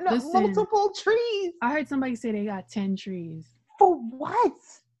be putting up multiple trees? I heard somebody say they got 10 trees. For what?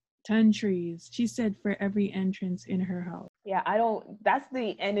 10 trees. She said for every entrance in her house. Yeah, that's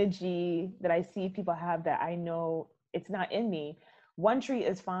the energy that I see people have that I know it's not in me. One tree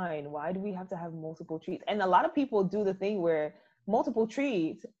is fine. Why do we have to have multiple trees? And a lot of people do the thing where multiple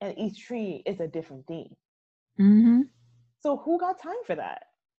trees and each tree is a different theme. So who got time for that?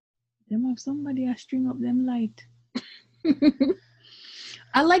 Them have somebody I string up them light.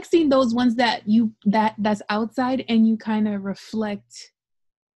 I like seeing those ones that's outside and you kind of reflect.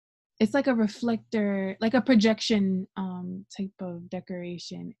 It's like a reflector, like a projection type of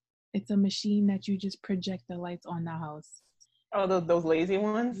decoration. It's a machine that you just project the lights on the house. Oh, those lazy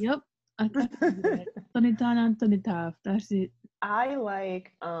ones? Yep. I turn it on and turn it off. That's it. I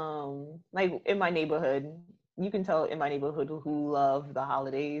like in my neighborhood, you can tell in my neighborhood who love the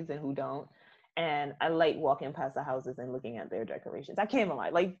holidays and who don't. And I like walking past the houses and looking at their decorations. I can't even lie.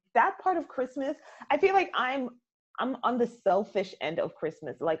 Like that part of Christmas, I feel like I'm on the selfish end of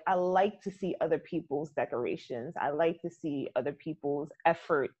Christmas. Like I like to see other people's decorations. I like to see other people's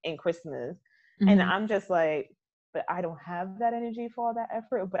effort in Christmas. And I'm just like, but I don't have that energy for all that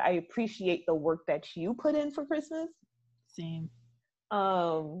effort, but I appreciate the work that you put in for Christmas. Same.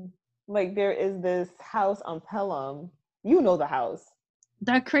 Like there is this house on Pelham. You know the house.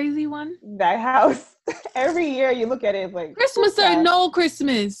 That crazy one? That house. Every year you look at it, it's like Christmas or no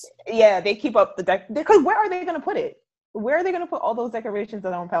Christmas. Yeah, they keep up the deck because where are they gonna put it? Where are they gonna put all those decorations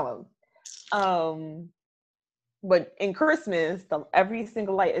that are on Pelham? But in Christmas, every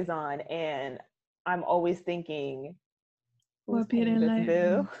single light is on, and I'm always thinking, who's paying this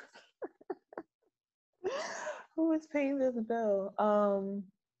bill? Who is paying this bill?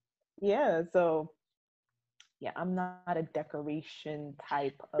 Yeah, so yeah, I'm not a decoration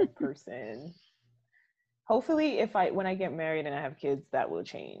type of person. Hopefully, when I get married and I have kids, that will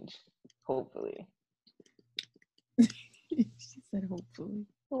change. Hopefully. She said hopefully.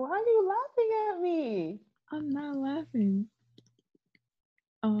 Why are you laughing at me? I'm not laughing.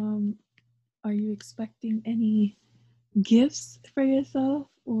 Are you expecting any gifts for yourself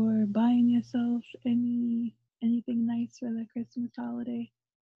or buying yourself anything nice for the Christmas holiday?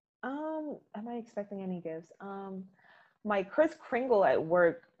 Am I expecting any gifts? My Kris Kringle at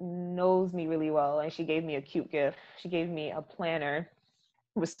work knows me really well, and she gave me a cute gift. She gave me a planner.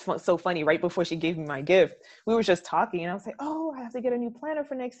 It was so funny. Right before she gave me my gift, we were just talking, and I was like, "Oh, I have to get a new planner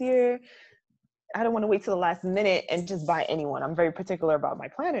for next year. I don't want to wait till the last minute and just buy anyone. I'm very particular about my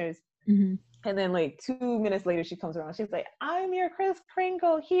planners." Mm-hmm. And then like 2 minutes later, she comes around. She's like, "I'm your Kris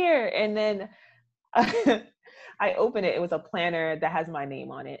Kringle here." And then I open it. It was a planner that has my name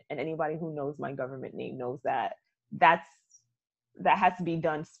on it, and anybody who knows my government name knows that that's that has to be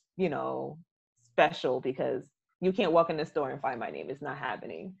done, special, because you can't walk in the store and find my name. It's not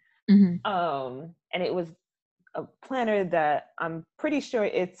happening. Mm-hmm. And it was a planner that I'm pretty sure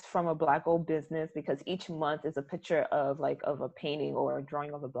it's from a Black owned business, because each month is a picture of a painting or a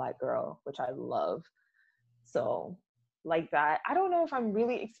drawing of a Black girl, which I love. So like that. I don't know if I'm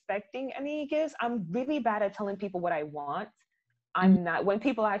really expecting any gifts. I'm really bad at telling people what I want. I'm not, when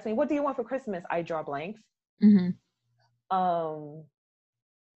people ask me, "What do you want for Christmas?" I draw blanks. Mm-hmm.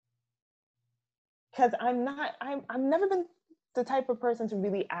 Because I've never been the type of person to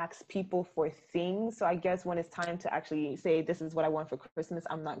really ask people for things. So I guess when it's time to actually say, "This is what I want for Christmas,"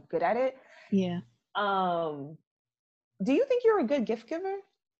 I'm not good at it. Yeah. Do you think you're a good gift giver?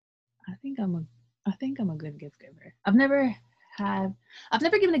 I think I'm a good gift giver. I've never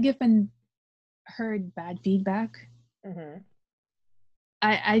given a gift and heard bad feedback. Mm-hmm.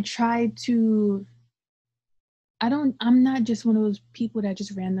 I try to. I'm not just one of those people that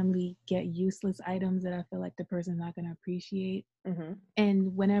just randomly get useless items that I feel like the person's not going to appreciate. Mm-hmm.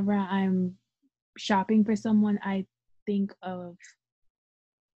 And whenever I'm shopping for someone, I think of,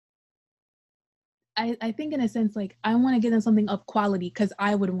 I think in a sense, like, I want to get them something of quality because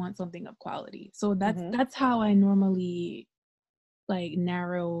I would want something of quality. So that's how I normally like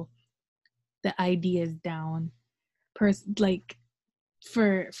narrow the ideas down, like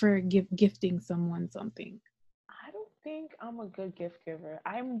for gifting someone something. I don't think I'm a good gift giver.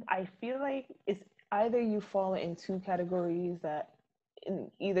 I feel like it's either you fall in two categories, that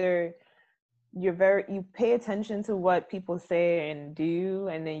either you pay attention to what people say and do,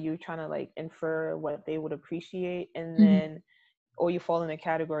 and then you trying to like infer what they would appreciate, and then or you fall in the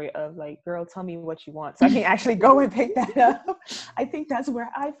category of like, "Girl, tell me what you want so I can actually go and pick that up." I think that's where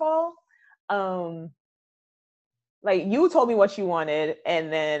I fall. Like, you told me what you wanted,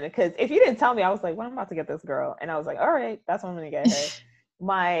 and then, because if you didn't tell me, I was like, "Well, I'm about to get this girl," and I was like, "All right, that's what I'm gonna get her."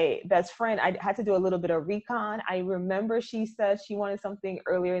 My best friend, I had to do a little bit of recon. I remember she said she wanted something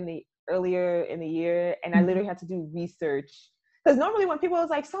earlier in the year, and I literally had to do research, because normally when people was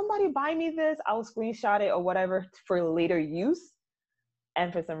like, "Somebody buy me this," I'll screenshot it or whatever for later use,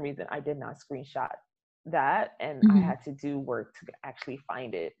 and for some reason I did not screenshot that, and I had to do work to actually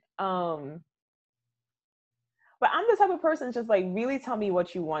find it. But I'm the type of person, just like, really tell me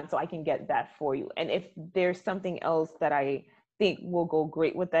what you want so I can get that for you. And if there's something else that I think will go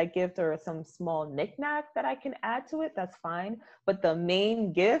great with that gift, or some small knickknack that I can add to it, that's fine. But the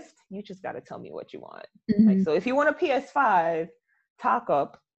main gift, you just got to tell me what you want. Like, so if you want a PS5, talk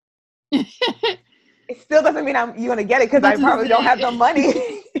up. It still doesn't mean you're going to get it, because I probably don't have the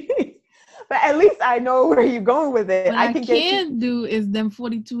money. But at least I know where you're going with it. What I can do is them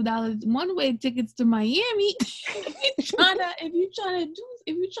 $42 one-way tickets to Miami. if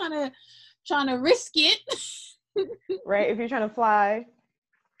you're trying to risk it, right? If you're trying to fly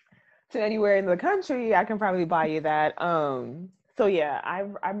to anywhere in the country, I can probably buy you that. So yeah,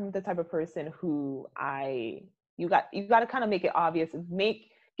 I'm the type of person who you got to kind of make it obvious.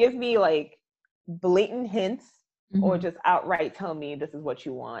 Give me like blatant hints, or just outright tell me this is what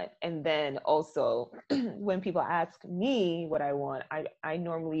you want. And then also, when people ask me what I want, I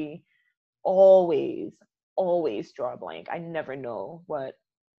normally always draw a blank. I never know what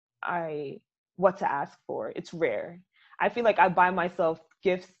to ask for. It's rare. I feel like I buy myself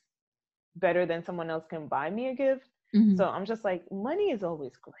gifts better than someone else can buy me a gift. So I'm just like, money is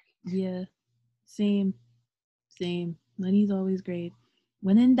always great. Yeah, same. Money's always great.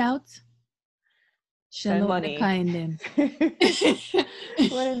 When in doubt, Spend money. Kind in.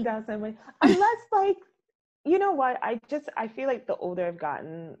 When in doubt, spend money. Unless, like, you know what? I feel like the older I've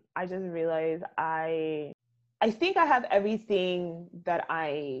gotten, I just realize I think I have everything that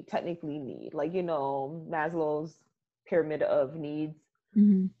I technically need. Like, Maslow's pyramid of needs.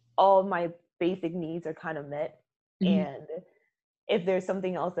 All my basic needs are kind of met. And if there's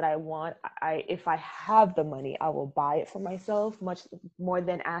something else that I want, if I have the money, I will buy it for myself, much more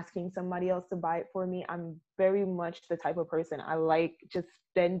than asking somebody else to buy it for me. I'm very much the type of person, I like just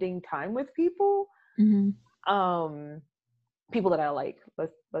spending time with people. People that I like.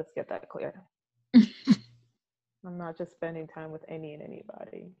 Let's get that clear. I'm not just spending time with any and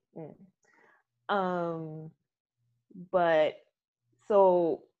anybody. But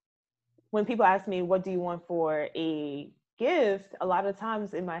so when people ask me, what do you want for a gift? A lot of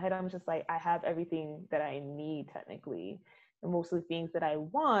times in my head, I'm just like, I have everything that I need technically. And most of the things that I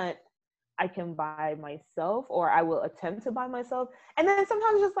want, I can buy myself, or I will attempt to buy myself. And then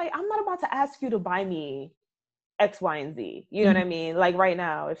sometimes just like, I'm not about to ask you to buy me X, Y, and Z. You know what I mean? Like right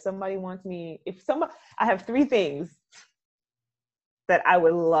now, if somebody wants me, I have 3 things that I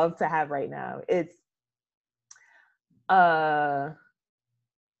would love to have right now. It's the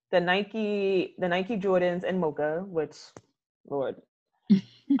Nike Jordans and Mocha, which, Lord,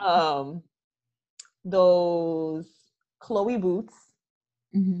 those Chloe boots,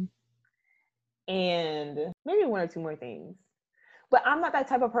 and maybe 1 or 2 more things. But I'm not that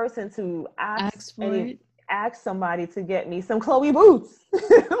type of person to ask somebody to get me some Chloe boots.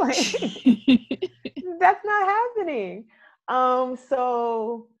 Like, that's not happening.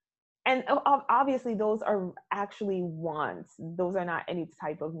 So, and obviously those are actually wants. Those are not any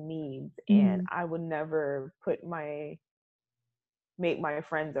type of needs. And I would never make my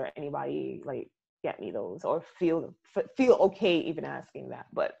friends or anybody like get me those, or feel okay even asking that.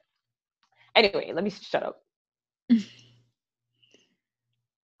 But anyway, let me shut up.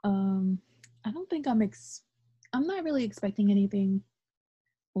 I don't think I'm not really expecting anything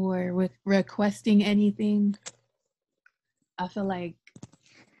or requesting anything. I feel like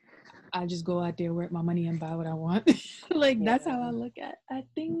I just go out there, work my money, and buy what I want. Like, that's how I look at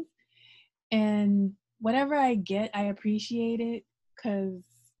things. And whatever I get, I appreciate it, because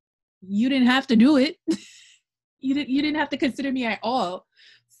you didn't have to do it. You didn't have to consider me at all.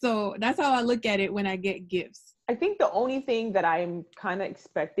 So that's how I look at it when I get gifts. I think the only thing that I'm kind of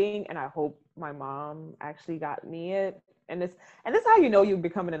expecting, and I hope my mom actually got me it, and this is how you know you're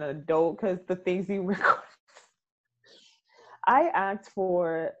becoming an adult, because the things you request. I asked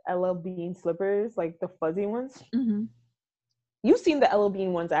for LL Bean slippers, like the fuzzy ones. You've seen the LL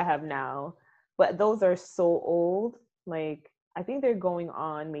Bean ones I have now, but those are so old. Like, I think they're going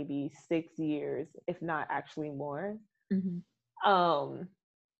on maybe 6 years, if not actually more.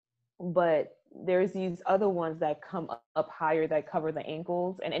 But there's these other ones that come up higher that cover the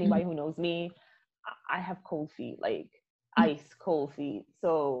ankles. And anybody who knows me, I have cold feet, like ice cold feet.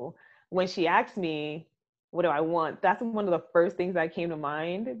 So when she asked me, what do I want? That's one of the first things that came to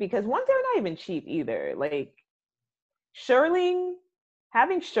mind, because one, they're not even cheap either. Like having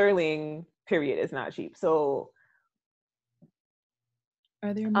shearling, period, is not cheap. So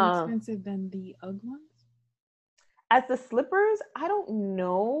are they more expensive than the UGG ones? As the slippers, I don't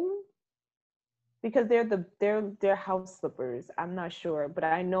know, because they're house slippers. I'm not sure, but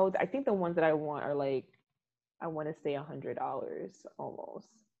I think the ones that I want are like, I want to say $100 almost.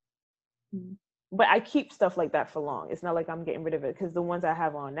 But I keep stuff like that for long. It's not like I'm getting rid of it, because the ones I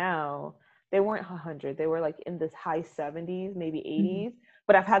have on now, they weren't 100. They were like in this high 70s, maybe 80s,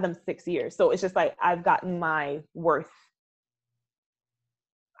 but I've had them 6 years. So it's just like, I've gotten my worth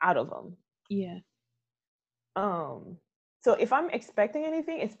out of them. Yeah. So if I'm expecting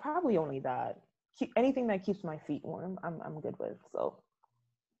anything, it's probably only that. Anything that keeps my feet warm, I'm good with. So,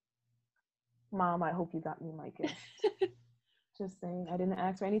 Mom, I hope you got me my gift. Just saying, I didn't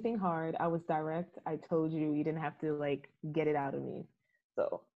ask for anything hard. I was direct. I told you didn't have to like get it out of me.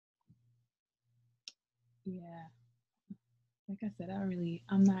 So, yeah, like I said,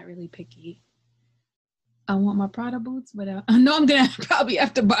 I'm not really picky. I want my Prada boots, but I know I'm gonna probably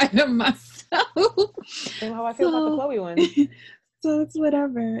have to buy them myself. Same how I feel about the Chloe ones. So it's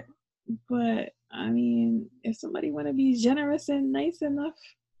whatever. But I mean, if somebody want to be generous and nice enough,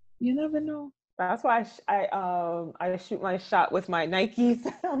 you never know. That's why I shoot my shot with my Nikes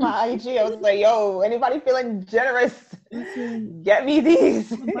on my IG. I was like, yo, anybody feeling generous? Listen, get me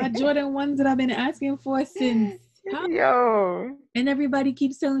these. My Jordan ones that I've been asking for since. Yo. And everybody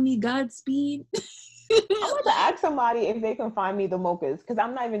keeps telling me Godspeed. I'm about to ask somebody if they can find me the mochas, because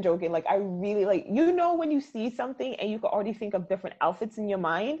I'm not even joking. Like, I really like, when you see something and you can already think of different outfits in your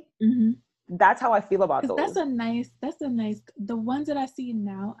mind. That's how I feel about those. That's a nice. The ones that I see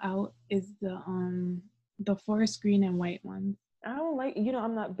now out is the forest green and white ones. I don't like.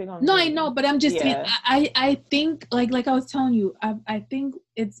 I'm not big on. No, green. I know, but I'm just saying. I think like I was telling you, I think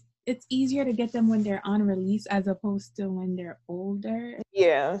it's easier to get them when they're on release as opposed to when they're older.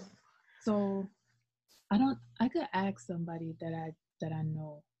 Yeah. So. I could ask somebody that I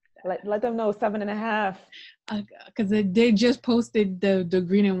know. Let them know 7.5. Because they just posted the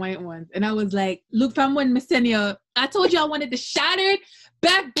green and white ones. And I was like, look, from when I told you I wanted the shattered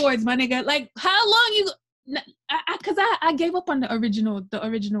backboards, my nigga. Like, how long you... Because I gave up on the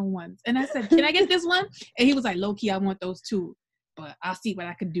original ones, and I said, "Can I get this one?" And he was like, "Low key, I want those too, but I'll see what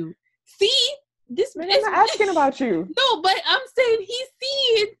I can do." See, this man, I'm not asking about you. No, but I'm saying he's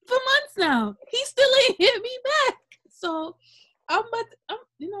seen it for months now. He still ain't hit me back. So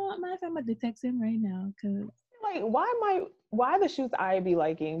you know what, matter of fact, I'm gonna text him right now because like, why the shoes I be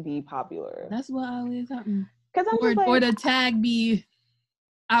liking be popular? That's what always happens. Because I'm just like, or the tag be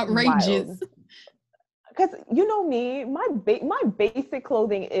outrageous. Because you know me, my basic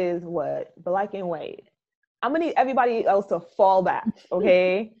clothing is what? Black and white. I'm gonna need everybody else to fall back,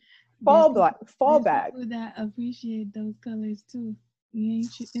 okay? fall back. People that appreciate those colors too. It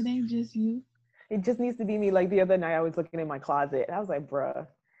ain't just you. It just needs to be me. Like the other night, I was looking in my closet. I was like, bruh,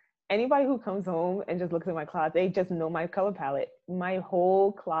 anybody who comes home and just looks in my closet, they just know my color palette. My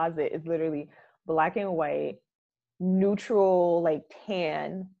whole closet is literally black and white, neutral, like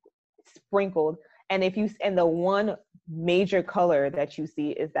tan, sprinkled. And the one major color that you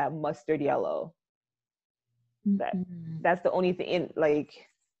see is that mustard yellow. That's the only thing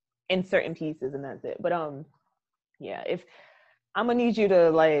in certain pieces, and that's it. But yeah, if I'm gonna need you to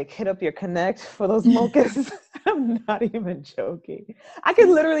like hit up your Connect for those mochas. I'm not even joking. I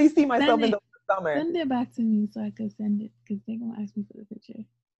can literally see myself in the summer. Send it back to me so I can send it because they're gonna ask me for the picture.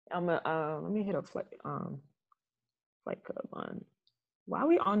 I'm gonna let me hit up Flight Club on. Why are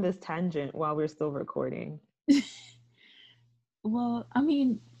we on this tangent while we're still recording? Well, I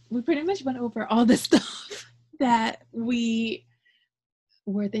mean, we pretty much went over all the stuff that we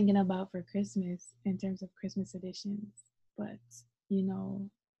were thinking about for Christmas in terms of Christmas editions. But, you know,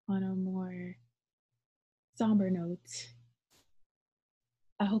 on a more somber note,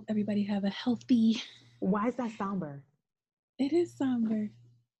 I hope everybody have a healthy... Why is that somber? It is somber.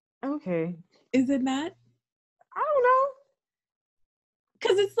 Okay. Is it not? I don't know.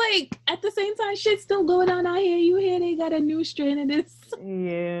 Because it's like, at the same time, shit's still going on out here. You hear they got a new strain of this.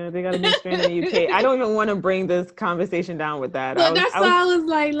 Yeah, they got a new strain in the UK. I don't even want to bring this conversation down with that. So that's why I was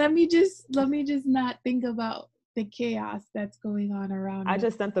like, let me just not think about the chaos that's going on around I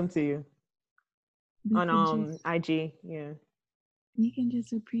just sent them to you. On IG, yeah. We can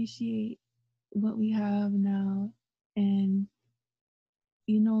just appreciate what we have now, and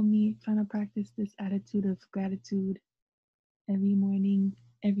you know me trying to practice this attitude of gratitude every morning,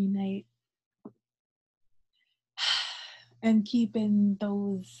 every night, and keeping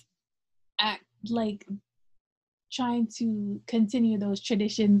those trying to continue those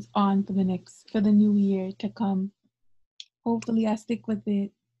traditions on for the new year to come. Hopefully I stick with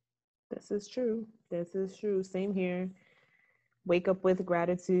it. This is true. Same here. Wake up with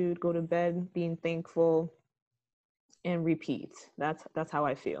gratitude, go to bed being thankful, and repeat. That's how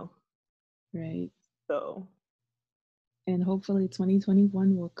I feel. Right. So, and hopefully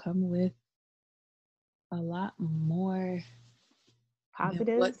 2021 will come with a lot more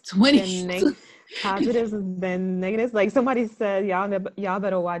positives than negatives. Like somebody said, y'all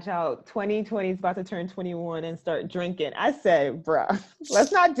better watch out. 2020 is about to turn 21 and start drinking. I said, bruh,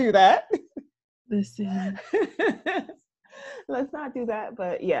 let's not do that. Listen. Let's not do that.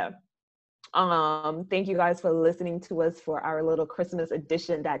 But yeah. Thank you guys for listening to us for our little Christmas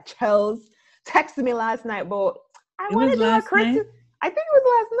edition that Chels texted me last night. But I want to do a Christmas. Night? I think it was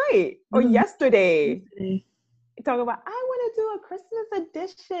last night or yesterday. Talking about, I want to do a Christmas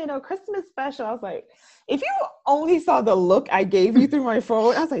edition or Christmas special. I was like, if you only saw the look I gave you through my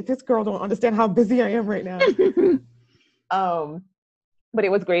phone, I was like, this girl don't understand how busy I am right now. But it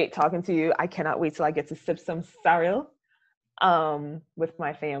was great talking to you. I cannot wait till I get to sip some sorrel with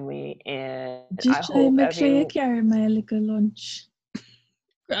my family, and just I hope make sure you carry my little lunch.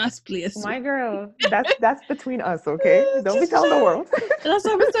 Grass, please. My girl, that's between us, okay? Don't be telling the world. That's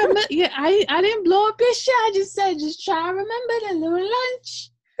what I said. Yeah, I didn't blow up your shit. I just said, just try to remember the little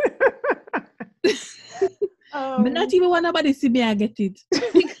lunch. But not even want nobody see me, I get it.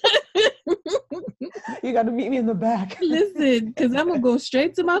 You got to meet me in the back. Listen, because I'm going to go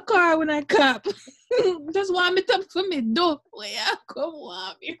straight to my car when I cop. Just want me to for me, do. Yeah, come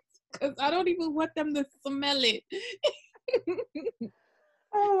on. Because I don't even want them to smell it.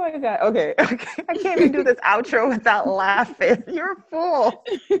 Oh my God. Okay. I can't even do this outro without laughing. You're a fool.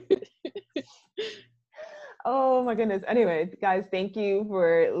 Oh my goodness. Anyway, guys, thank you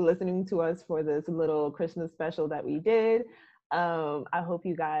for listening to us for this little Christmas special that we did. I hope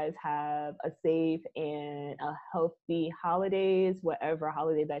you guys have a safe and a healthy holidays, whatever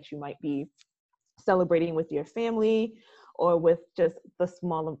holiday that you might be celebrating with your family or with just the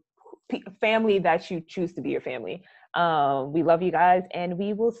small family that you choose to be your family. We love you guys, and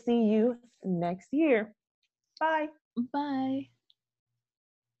we will see you next year. Bye. Bye.